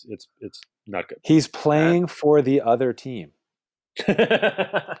 89. It's not good. He's That playing for the other team.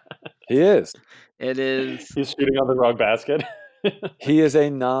 He is. it is. He's shooting on the wrong basket. He is a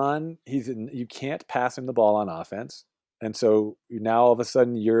non. You can't pass him the ball on offense, and so now all of a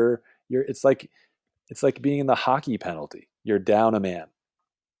sudden you're. It's like being in the hockey penalty. You're down a man.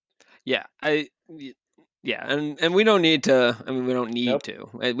 Yeah, yeah, and we don't need to. I mean, we don't need Nope.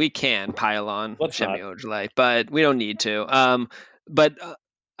 to. We can pile on Let's Shemi not. Ojale, but we don't need to. But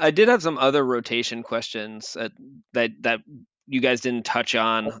I did have some other rotation questions that you guys didn't touch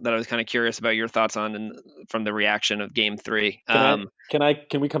on that I was kind of curious about your thoughts on, and from the reaction of Game Three. Can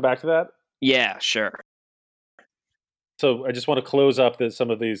we come back to that? Yeah, sure. So I just want to close up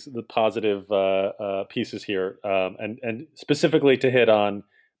some of the positive pieces here, and specifically to hit on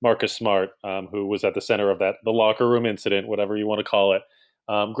Marcus Smart, who was at the center of the locker room incident, whatever you want to call it.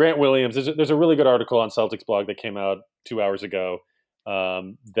 Grant Williams. There's a really good article on Celtics blog that came out 2 hours ago,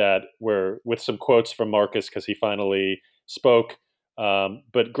 that were with some quotes from Marcus because he finally spoke.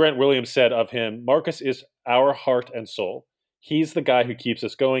 But Grant Williams said of him, Marcus is our heart and soul. He's the guy who keeps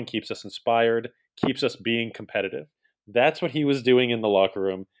us going, keeps us inspired, keeps us being competitive. That's what he was doing in the locker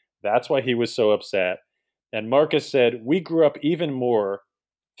room. That's why he was so upset. And Marcus said, we grew up even more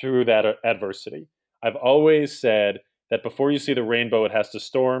through that adversity. I've always said that before you see the rainbow, it has to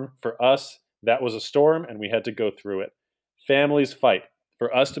storm. For us, that was a storm, and we had to go through it. Families fight.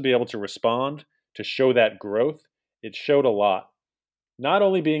 For us to be able to respond, to show that growth, it showed a lot. Not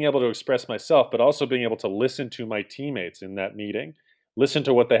only being able to express myself, but also being able to listen to my teammates in that meeting, listen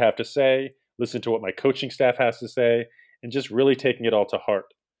to what they have to say, listen to what my coaching staff has to say, and just really taking it all to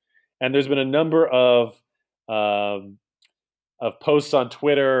heart. And there's been a number um, of posts on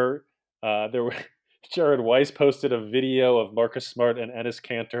Twitter. There were Jared Weiss posted a video of Marcus Smart and Ennis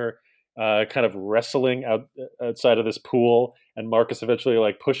Cantor kind of wrestling outside of this pool, and Marcus eventually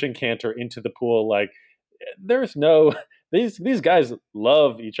like pushing Cantor into the pool. Like, there's no these guys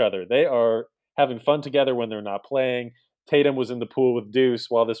love each other. They are having fun together when they're not playing. Tatum was in the pool with Deuce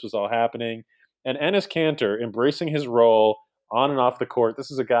while this was all happening. And Enes Kanter embracing his role on and off the court.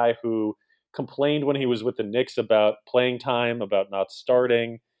 This is a guy who complained when he was with the Knicks about playing time, about not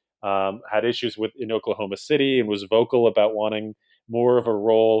starting, had issues with in Oklahoma City, and was vocal about wanting more of a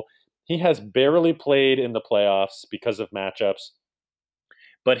role. He has barely played in the playoffs because of matchups,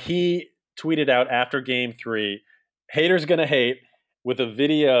 but he tweeted out after game three, haters gonna hate, with a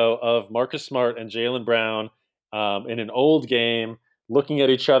video of Marcus Smart and Jalen Brown in an old game looking at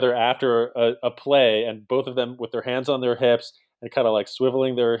each other after a play, and both of them with their hands on their hips and kind of like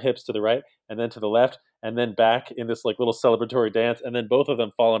swiveling their hips to the right and then to the left and then back in this like little celebratory dance, and then both of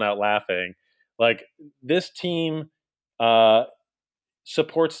them falling out laughing. Like this team uh,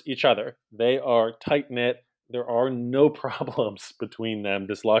 supports each other. They are tight knit. There are no problems between them.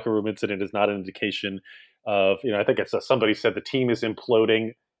 This locker room incident is not an indication of, I think it's somebody said the team is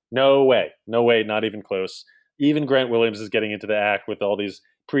imploding. No way. No way. Not even close. Even Grant Williams is getting into the act with all these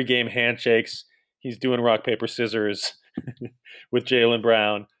pregame handshakes. He's doing rock, paper, scissors with Jalen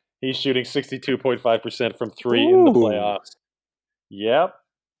Brown. He's shooting 62.5% from three in the Ooh. playoffs. Yep.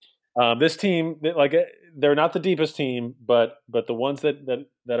 This team, they're not the deepest team, but the ones that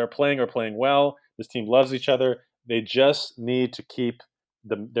are playing well. This team loves each other. They just need to keep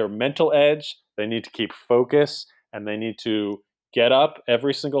their mental edge. They need to keep focus, and they need to get up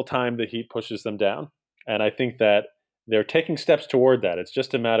every single time the Heat pushes them down. And I think that they're taking steps toward that. It's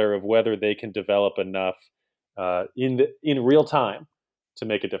just a matter of whether they can develop enough in real time to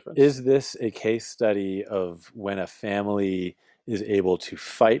make a difference. Is this a case study of when a family is able to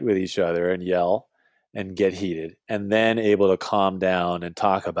fight with each other and yell and get heated and then able to calm down and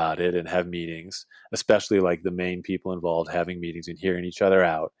talk about it and have meetings, especially like the main people involved having meetings and hearing each other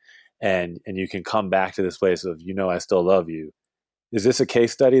out, and you can come back to this place of, I still love you. Is this a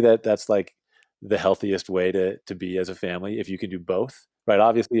case study that's like the healthiest way to be as a family if you can do both? Right?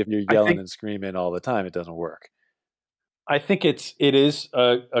 Obviously if you're I yelling think and screaming all the time, it doesn't work. it is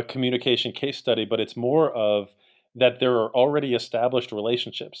a communication case study, but it's more of that there are already established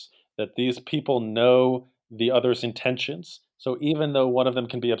relationships, that these people know the other's intentions. So even though one of them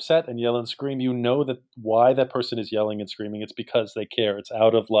can be upset and yell and scream, you know that why that person is yelling and screaming. It's because they care. It's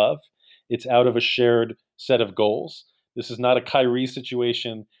out of love. It's out of a shared set of goals. This is not a Kyrie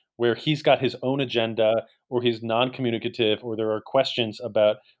situation where he's got his own agenda or he's non-communicative or there are questions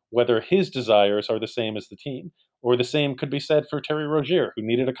about whether his desires are the same as the team, or the same could be said for Terry Rozier, who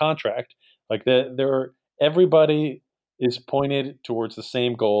needed a contract. Like everybody is pointed towards the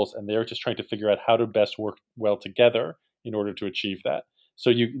same goals, and they're just trying to figure out how to best work well together in order to achieve that.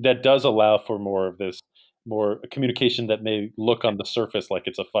 So that does allow for more of this, more communication that may look on the surface like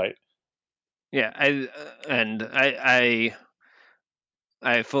it's a fight. Yeah,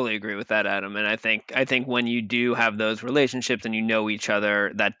 I fully agree with that, Adam. And I think when you do have those relationships and you know each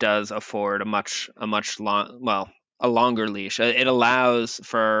other, that does afford a longer leash. It allows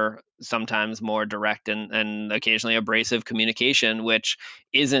for sometimes more direct and occasionally abrasive communication, which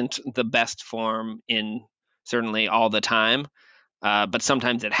isn't the best form in certainly all the time, but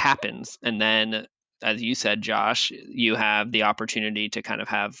sometimes it happens. And then, as you said, Josh, you have the opportunity to kind of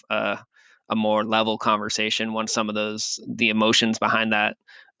have a more level conversation once some of the emotions behind that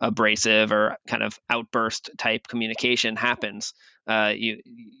abrasive or kind of outburst type communication happens. You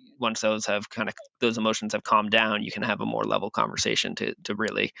once those emotions have calmed down, you can have a more level conversation to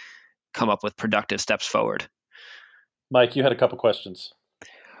really come up with productive steps forward. Mike, you had a couple questions.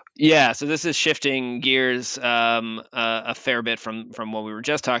 Yeah, so this is shifting gears a fair bit from what we were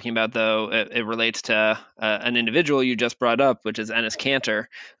just talking about, though. It relates to an individual you just brought up, which is Enes Kanter.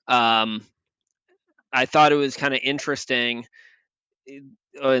 Um, I thought it was kind of interesting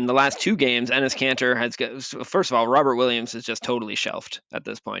in the last two games. Enes Kanter has got, first of all, Robert Williams is just totally shelved at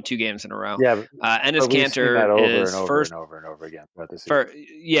this point, 2 games in a row. Yeah, Enes but we've seen that Kanter over and is over and first over and over again throughout the season. for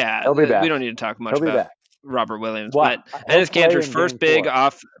yeah. He'll be We back. don't need to talk much He'll be about back. Robert Williams, What? but He'll Enes play Kanter's in game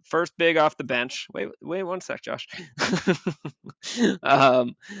four. first big off the bench. Wait one sec, Josh.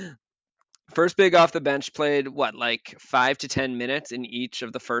 um, First big off the bench, played what, like 5 to 10 minutes in each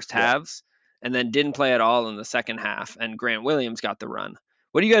of the first Yeah. halves, and then didn't play at all in the second half. And Grant Williams got the run.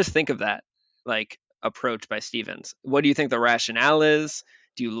 What do you guys think of that, like, approach by Stevens? What do you think the rationale is?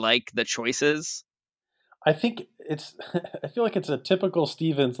 Do you like the choices? I think it's. I feel like it's a typical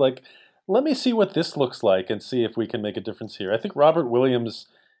Stevens. Like, let me see what this looks like and see if we can make a difference here. I think Robert Williams.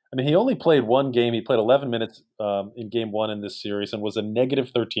 I mean, he only played one game. He played 11 minutes in game one in this series and was a negative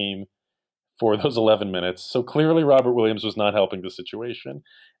 13 for those 11 minutes. So clearly, Robert Williams was not helping the situation.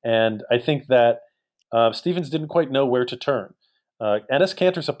 And I think that Stevens didn't quite know where to turn. Enes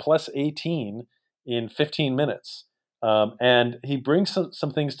Kanter's a plus 18 in 15 minutes. And he brings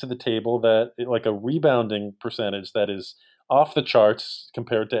some things to the table that, like a rebounding percentage that is off the charts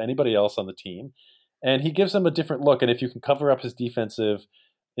compared to anybody else on the team. And he gives them a different look. And if you can cover up his defensive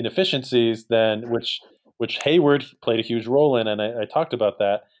inefficiencies, then which Hayward played a huge role in, and I talked about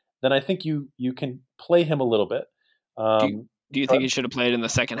that, then I think you can play him a little bit. Do you Um, do you think but he should have played in the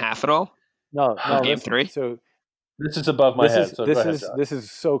second half at all No, of no. game Listen. three? So this is above my this head, is so go this ahead, is Josh. this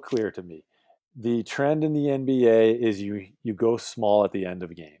is so clear to me. The trend in the NBA is you go small at the end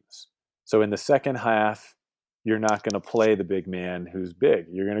of games. So in the second half, you're not going to play the big man who's big.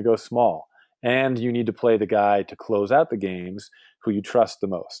 You're going to go small, and you need to play the guy to close out the games who you trust the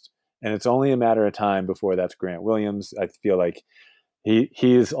most. And it's only a matter of time before that's Grant Williams. I feel like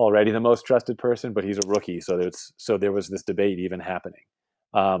he's already the most trusted person, but he's a rookie, so there was this debate even happening.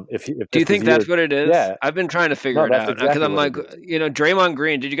 If Do this you was think that's year, what it is? yeah, I've been trying to figure no, it that's out because exactly I'm what it like, is. Draymond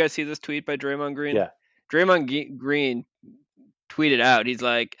Green. Did you guys see this tweet by Draymond Green? Yeah, Green tweeted out. He's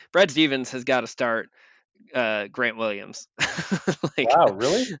like, Brad Stevens has got to start Grant Williams. Like, Wow,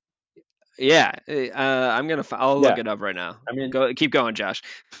 really? yeah, I'll look yeah. it up right now. I mean, Go, keep going, Josh.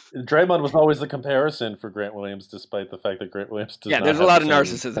 Draymond was always the comparison for Grant Williams, despite the fact that Grant Williams does Yeah, not there's a have the lot of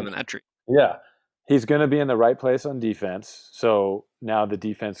same narcissism in potential. that tweet. Yeah, He's going to be in the right place on defense. So now the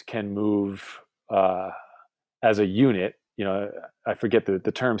defense can move uh, as a unit. I forget the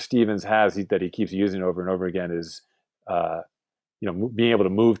term Stevens has that he keeps using over and over again is, uh, being able to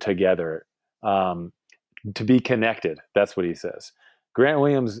move together, um, to be connected. That's what he says. Grant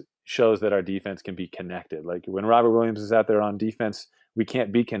Williams shows that our defense can be connected. Like when Robert Williams is out there on defense, we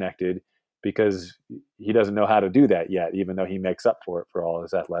can't be connected because he doesn't know how to do that yet, even though he makes up for it for all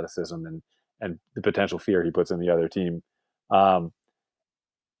his athleticism and the potential fear he puts in the other team. Um,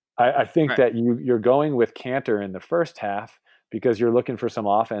 I think Right. that you're going with Cantor in the first half because you're looking for some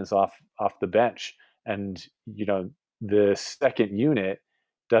offense off the bench, and the second unit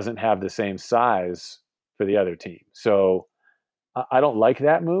doesn't have the same size for the other team. So I don't like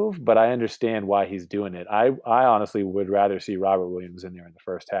that move, but I understand why he's doing it. I honestly would rather see Robert Williams in there in the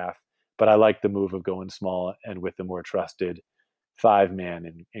first half, but I like the move of going small and with the more trusted five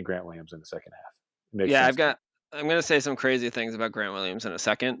man in Grant Williams in the second half. It makes Yeah, sense to me. I'm gonna say some crazy things about Grant Williams in a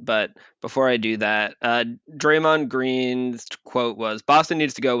second, but before I do that, Draymond Green's quote was, "Boston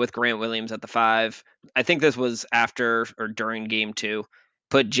needs to go with Grant Williams at the five." I think this was after or during Game Two.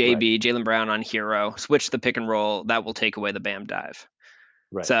 Put Right, JB Jalen Brown on hero, switch the pick and roll. That will take away the Bam dive.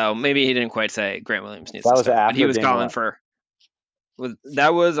 right. So maybe he didn't quite say Grant Williams needs That to was start, but he after was game calling 11. for.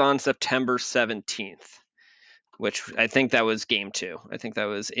 That was on September 17th, which I think that was Game Two. I think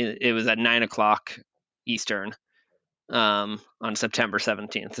it was at 9 o'clock Eastern on September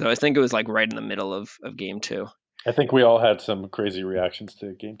 17th. So I think it was like right in the middle of game two. I think we all had some crazy reactions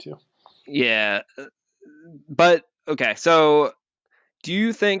to game two. Yeah. But okay. So do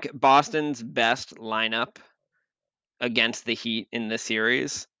you think Boston's best lineup against the Heat in this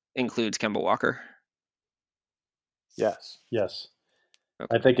series includes Kemba Walker? Yes. Yes, I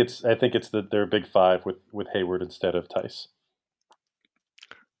Okay. think it's their big five with Hayward instead of Tice.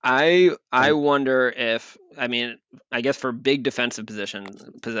 I And wonder if I guess for big defensive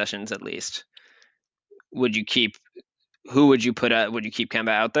possessions at least, would you keep who would you put would you keep Kemba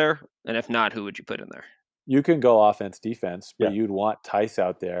out there? And if not, who would you put in there? You can go offense, defense, but yeah, you'd want Tice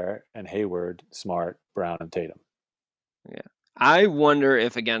out there and Hayward, Smart, Brown, and Tatum. Yeah. I wonder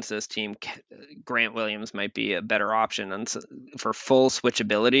if against this team, Grant Williams might be a better option for full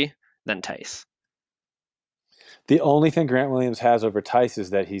switchability than Tice. The only thing Grant Williams has over Tice is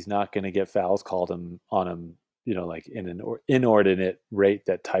that he's not going to get fouls called on him, like in an inordinate rate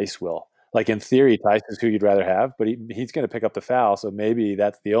that Tice will. Like in theory, Tice is who you'd rather have, but he's going to pick up the foul, so maybe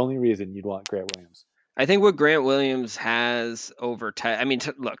that's the only reason you'd want Grant Williams. I think what Grant Williams has over Tice,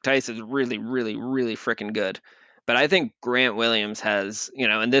 look, Tice is really, really, really freaking good. But I think Grant Williams has,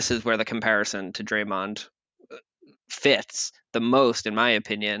 and this is where the comparison to Draymond fits the most, in my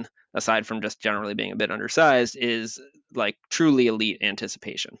opinion, aside from just generally being a bit undersized, is like truly elite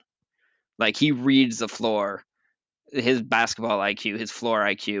anticipation. Like he reads the floor, his basketball IQ, his floor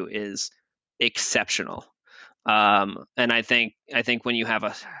IQ is exceptional. And I think when you have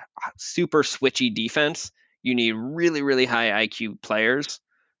a super switchy defense, you need really really high IQ players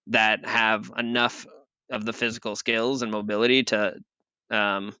that have enough of the physical skills and mobility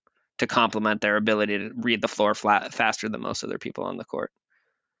um, to complement their ability to read the floor faster than most other people on the court.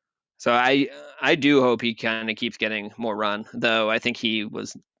 So I do hope he kind of keeps getting more run, though I think he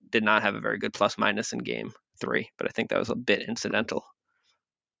did not have a very good plus minus in game three, but I think that was a bit incidental.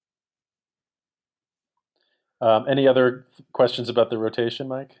 any other questions about the rotation,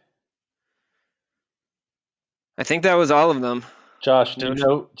 Mike? I think that was all of them. Josh,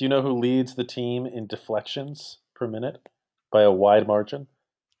 No, do you know who leads the team in deflections per minute by a wide margin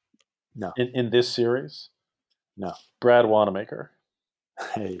No, in this series? no. Brad Wanamaker.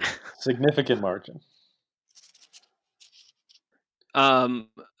 Hey, Significant margin.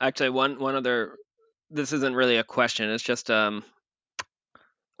 actually, one other. This isn't really a question. It's just a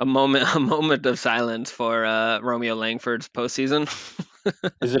moment a moment of silence for Romeo Langford's postseason.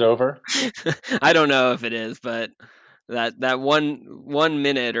 Is it over? I don't know if it is, but that 1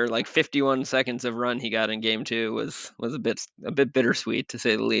 minute or like 51 seconds of run he got in game two was a bit bittersweet to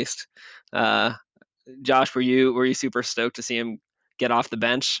say the least. Uh, Josh, were you super stoked to see him get off the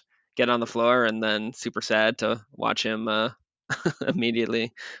bench, get on the floor, and then super sad to watch him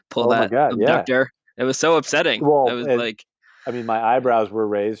immediately pull oh my that God, yeah. abductor? It was so upsetting. I Well, was and like, I mean, my eyebrows were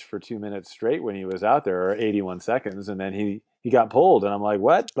raised for 2 minutes straight when he was out there, or 81 seconds, and then he got pulled, and I'm like,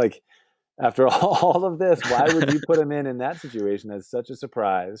 what? Like after all of this, why would you put him in that situation as such a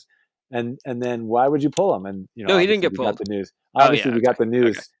surprise? And then why would you pull him? And no, he didn't obviously get we got pulled. the news. Oh Obviously yeah, we got the okay,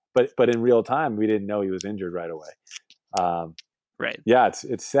 news, but in real time we didn't know he was injured right away. Um, right. yeah,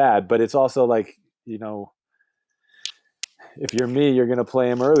 it's sad, but it's also like if you're me, you're going to play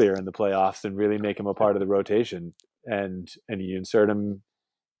him earlier in the playoffs and really make him a part of the rotation, and you insert him.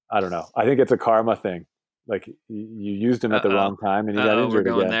 I don't know. I think it's a karma thing. Like you used him at Uh the oh, wrong time and he got we're injured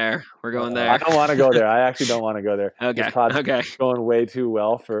going again. there. We're going I there. don't want to go there. I actually don't want to go there. This Okay, pod's okay. going way too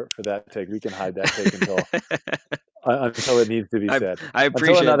well for that take. We can hide that take until it needs to be I said. I Until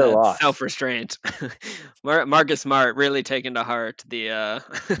appreciate another that loss. self restraint. Marcus Smart really taking to heart the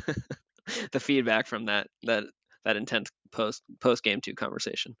the feedback from that intense post game two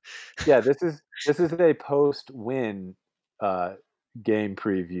conversation. Yeah, this is a post win uh, game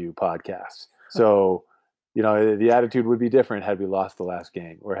preview podcast. So the attitude would be different had we lost the last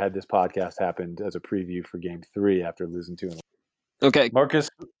game, or had this podcast happened as a preview for Game 3 after losing two. Okay, Marcus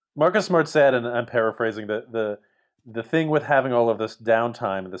Marcus Smart said, and I'm paraphrasing, that the thing with having all of this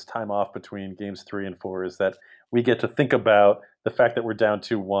downtime and this time off between games 3 and 4 is that we get to think about the fact that we're down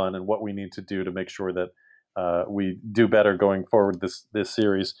 2-1 and what we need to do to make sure that we do better going forward this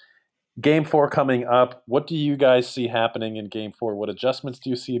series. Game 4 coming up. What do you guys see happening in Game 4? What adjustments do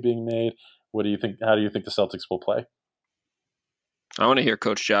you see being made? What do you think? How do you think the Celtics will play? I want to hear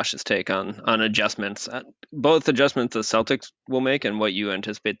Coach Josh's take on adjustments, both adjustments the Celtics will make and what you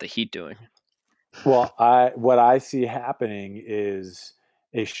anticipate the Heat doing. Well, what I see happening is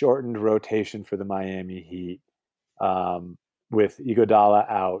a shortened rotation for the Miami Heat, um, with Iguodala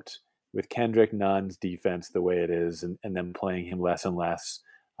out, with Kendrick Nunn's defense the way it is, and them playing him less and less.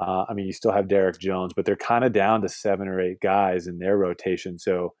 I mean, you still have Derek Jones, but they're kind of down to 7 or 8 guys in their rotation.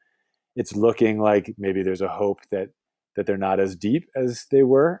 So it's looking like maybe there's a hope that they're not as deep as they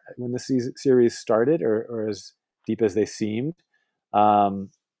were when the series started, or as deep as they seemed. Um,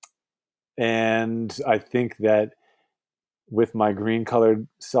 and I think that with my green colored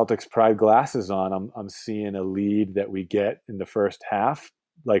Celtics pride glasses on, I'm seeing a lead that we get in the first half,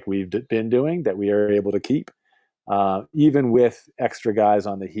 like we've been doing, that we are able to keep, even with extra guys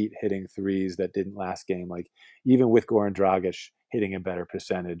on the Heat hitting threes that didn't last game, like even with Goran Dragic hitting a better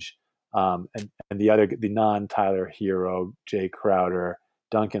percentage, and the non Tyler Hero, Jay Crowder,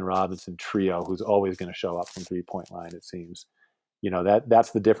 Duncan Robinson trio, who's always going to show up from 3 point line, it seems.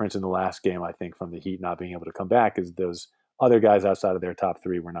 That's the difference in the last game, I think, from the Heat not being able to come back, is those other guys outside of their top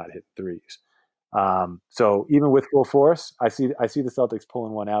three were not hitting threes. So even with full force, I see the Celtics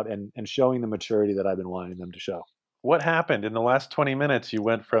pulling one out and showing the maturity that I've been wanting them to show. What happened in the last 20 minutes? You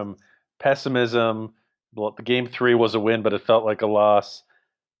went from pessimism. Well, the Game 3 was a win, but it felt like a loss.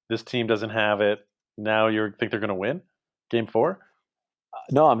 This team doesn't have it. Now you think they're going to win Game 4?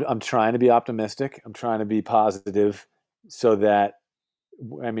 No, I'm trying to be optimistic. I'm trying to be positive, so that,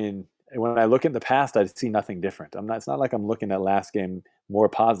 I mean, when I look in the past, I see nothing different. I'm not. It's not like I'm looking at last game more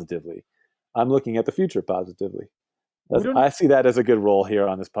positively. I'm looking at the future positively. We don't. I see that as a good role here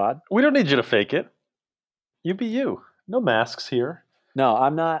on this pod. We don't need you to fake it. You be you. No masks here. No,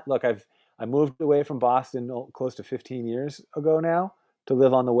 I'm not. Look, I moved away from Boston close to 15 years ago now to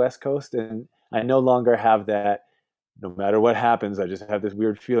live on the West Coast, and I no longer have that. No matter what happens, I just have this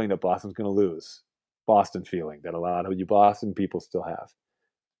weird feeling that Boston's going to lose. Boston feeling that a lot of you Boston people still have.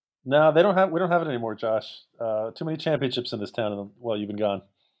 No, they don't have. We don't have it anymore, Josh. Too many championships in this town while you've been gone.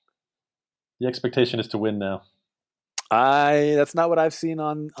 The expectation is to win now. That's not what I've seen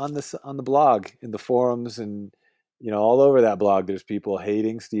on the blog, in the forums, and all over that blog. There's people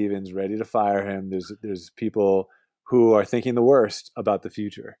hating Stevens, ready to fire him. There's people who are thinking the worst about the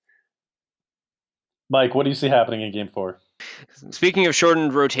future. Mike, what do you see happening in Game 4? Speaking of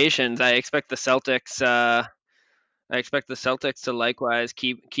shortened rotations, I expect the Celtics I expect the Celtics to likewise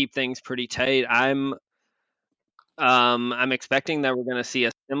keep things pretty tight. I'm expecting that we're going to see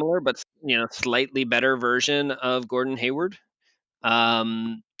a similar but slightly better version of Gordon Hayward.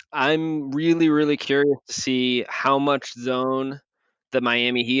 Um, I'm really curious to see how much zone the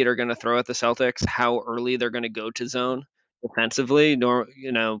Miami Heat are going to throw at the Celtics, how early they're going to go to zone defensively. Nor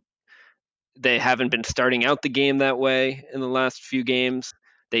they haven't been starting out the game that way in the last few games.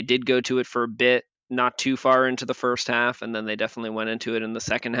 They did go to it for a bit, not too far into the first half, and then they definitely went into it in the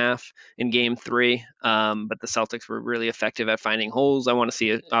second half in game three. But the Celtics were really effective at finding holes. I want to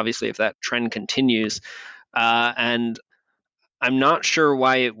see, obviously, if that trend continues. And I'm not sure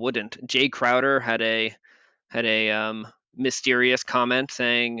why it wouldn't. Jay Crowder had a mysterious comment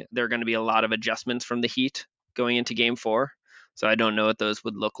saying there are going to be a lot of adjustments from the Heat going into game four. So I don't know what those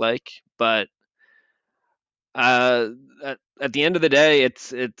would look like, but uh, at the end of the day,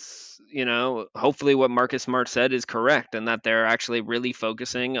 it's hopefully what Marcus Smart said is correct, and that they're actually really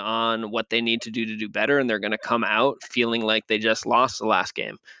focusing on what they need to do better, and they're going to come out feeling like they just lost the last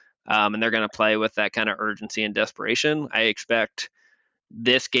game, and they're going to play with that kind of urgency and desperation. I expect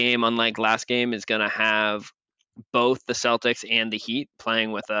this game, unlike last game, is going to have both the Celtics and the Heat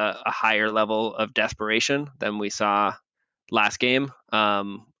playing with a higher level of desperation than we saw last game,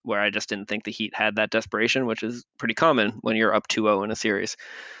 where I just didn't think the Heat had that desperation, which is pretty common when you're up 2-0 in a series.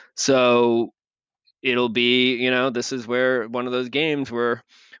 So it'll be, this is where one of those games where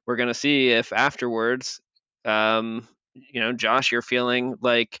we're going to see if afterwards, Josh, you're feeling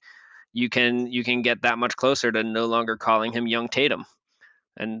like you can get that much closer to no longer calling him young Tatum.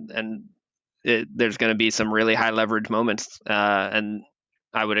 And there's going to be some really high leverage moments, and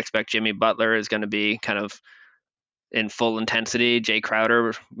I would expect Jimmy Butler is going to be kind of in full intensity. Jay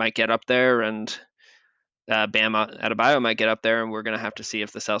Crowder might get up there, and Bam Adebayo might get up there, and we're going to have to see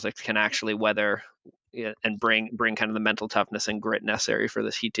if the Celtics can actually weather and bring kind of the mental toughness and grit necessary for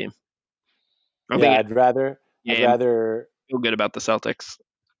this Heat team. I Yeah, think I'd game rather. feel good about the Celtics.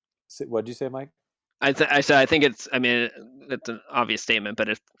 What'd you say, Mike? I said I think it's. I mean, it's an obvious statement, but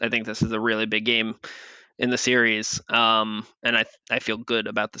I think this is a really big game in the series, and I feel good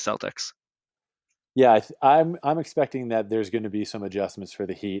about the Celtics. Yeah, I'm expecting that there's going to be some adjustments for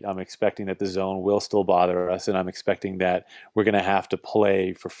the Heat. I'm expecting that the zone will still bother us, and I'm expecting that we're going to have to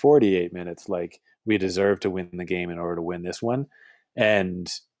play for 48 minutes like we deserve to win the game in order to win this one. And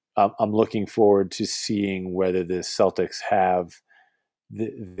I'm looking forward to seeing whether the Celtics have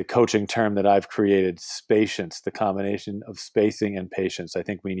the coaching term that I've created, patience, the combination of spacing and patience. I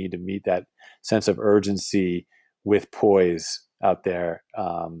think we need to meet that sense of urgency with poise out there.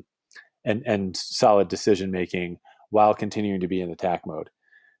 And solid decision making while continuing to be in attack mode.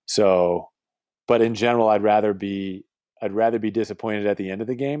 So, but in general, I'd rather be disappointed at the end of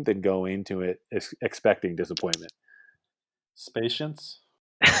the game than go into it expecting disappointment. Patience.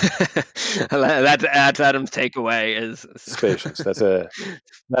 that's Adam's takeaway is Patience.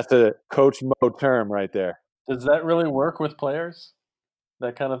 That's a coach mode term right there. Does that really work with players?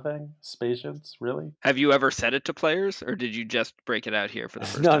 That kind of thing? Patience, really? Have you ever said it to players, or did you just break it out here for the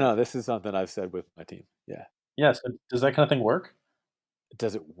first No, time? no, this is something I've said with my team. Yeah. Yes. Does that kind of thing work?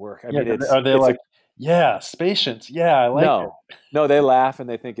 Does it work? I Yeah. mean, Are they it's like, a yeah, patience. Yeah, I like it. no, they laugh and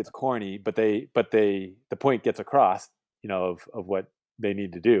they think it's corny, but the point gets across, of what they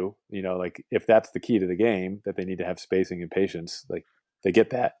need to do, like if that's the key to the game, that they need to have spacing and patience, like they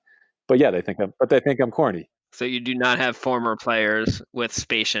get that. But yeah, they think I'm corny. So you do not have former players with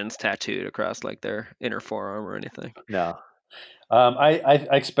patience tattooed across like their inner forearm or anything. No. I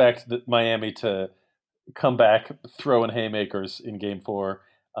expect that Miami to come back throwing haymakers in game four.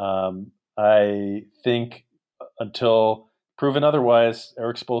 I think until proven otherwise,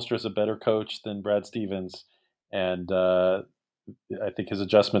 Eric Spoelstra is a better coach than Brad Stevens. And I think his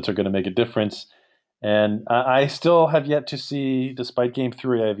adjustments are going to make a difference. And I still have yet to see, despite game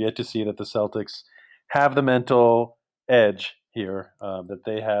three, I have yet to see that the Celtics have the mental edge here, that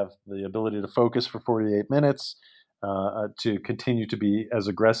they have the ability to focus for 48 minutes, to continue to be as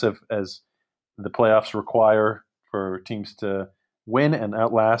aggressive as the playoffs require for teams to win and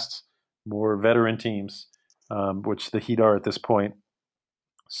outlast more veteran teams, which the Heat are at this point.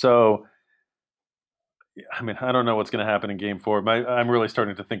 So, I mean, I don't know what's going to happen in Game Four. I'm really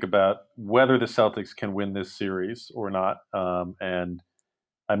starting to think about whether the Celtics can win this series or not, and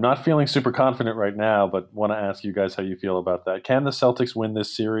I'm not feeling super confident right now. But want to ask you guys how you feel about that. Can the Celtics win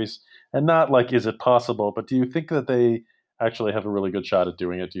this series? And not like is it possible, but do you think that they actually have a really good shot at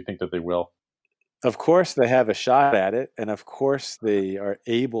doing it? Do you think that they will? Of course they have a shot at it, and of course they are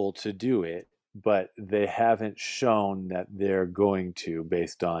able to do it, but they haven't shown that they're going to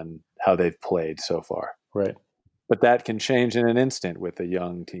based on how they've played so far. Right. But that can change in an instant with a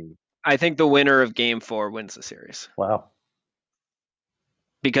young team. I think the winner of Game 4 wins the series. Wow.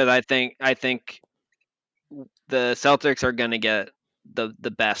 Because I think the Celtics are going to get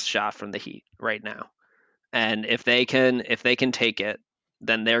the best shot from the Heat right now. And if they can take it,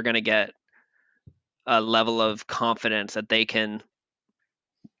 then they're going to get a level of confidence that they can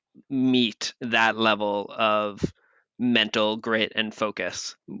meet that level of mental grit and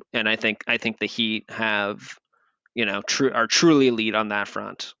focus. And I think the Heat have, are truly elite on that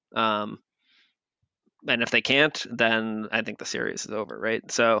front. And if they can't, then I think the series is over, right?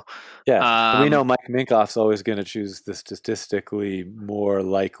 So, and we know Mike Minkoff's always going to choose the statistically more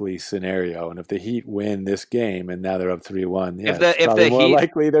likely scenario. And if the Heat win this game and now they're up 3-1, it's probably more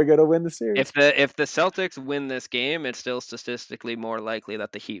likely they're going to win the series. If the Celtics win this game, it's still statistically more likely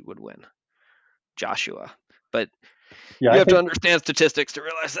that the Heat would win, Joshua. But you have to understand statistics to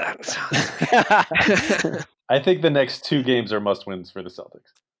realize that. I think the next 2 games are must-wins for the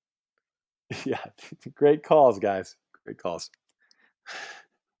Celtics. Yeah, great calls, guys. Great calls.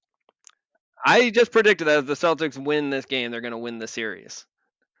 I just predicted that if the Celtics win this game, they're going to win the series.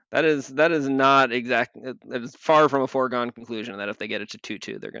 That is not exactly. That is far from a foregone conclusion that if they get it to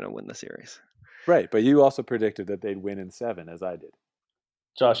 2-2, they're going to win the series. Right, but you also predicted that they'd win in 7, as I did.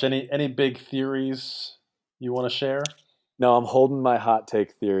 Josh, any big theories you want to share? No, I'm holding my hot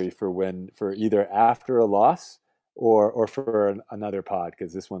take theory for either after a loss or for another pod,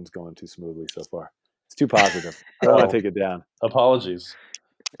 because this one's going too smoothly so far. It's too positive. I don't want to take it down. Apologies.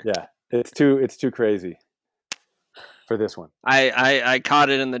 Yeah, it's too crazy for this one. I caught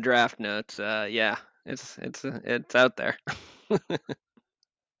it in the draft notes. Yeah, it's out there.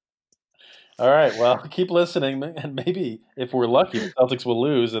 All right, well, keep listening, and maybe if we're lucky, the Celtics will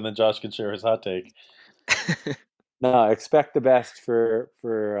lose, and then Josh can share his hot take. No, expect the best for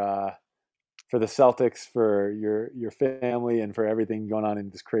the Celtics, for your family, and for everything going on in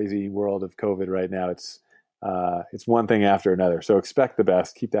this crazy world of COVID right now. It's one thing after another. So expect the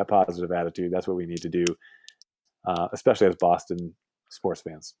best. Keep that positive attitude. That's what we need to do, especially as Boston sports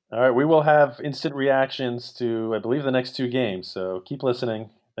fans. All right, we will have instant reactions to, I believe, the next 2 games. So keep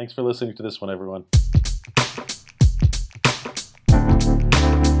listening. Thanks for listening to this one, everyone.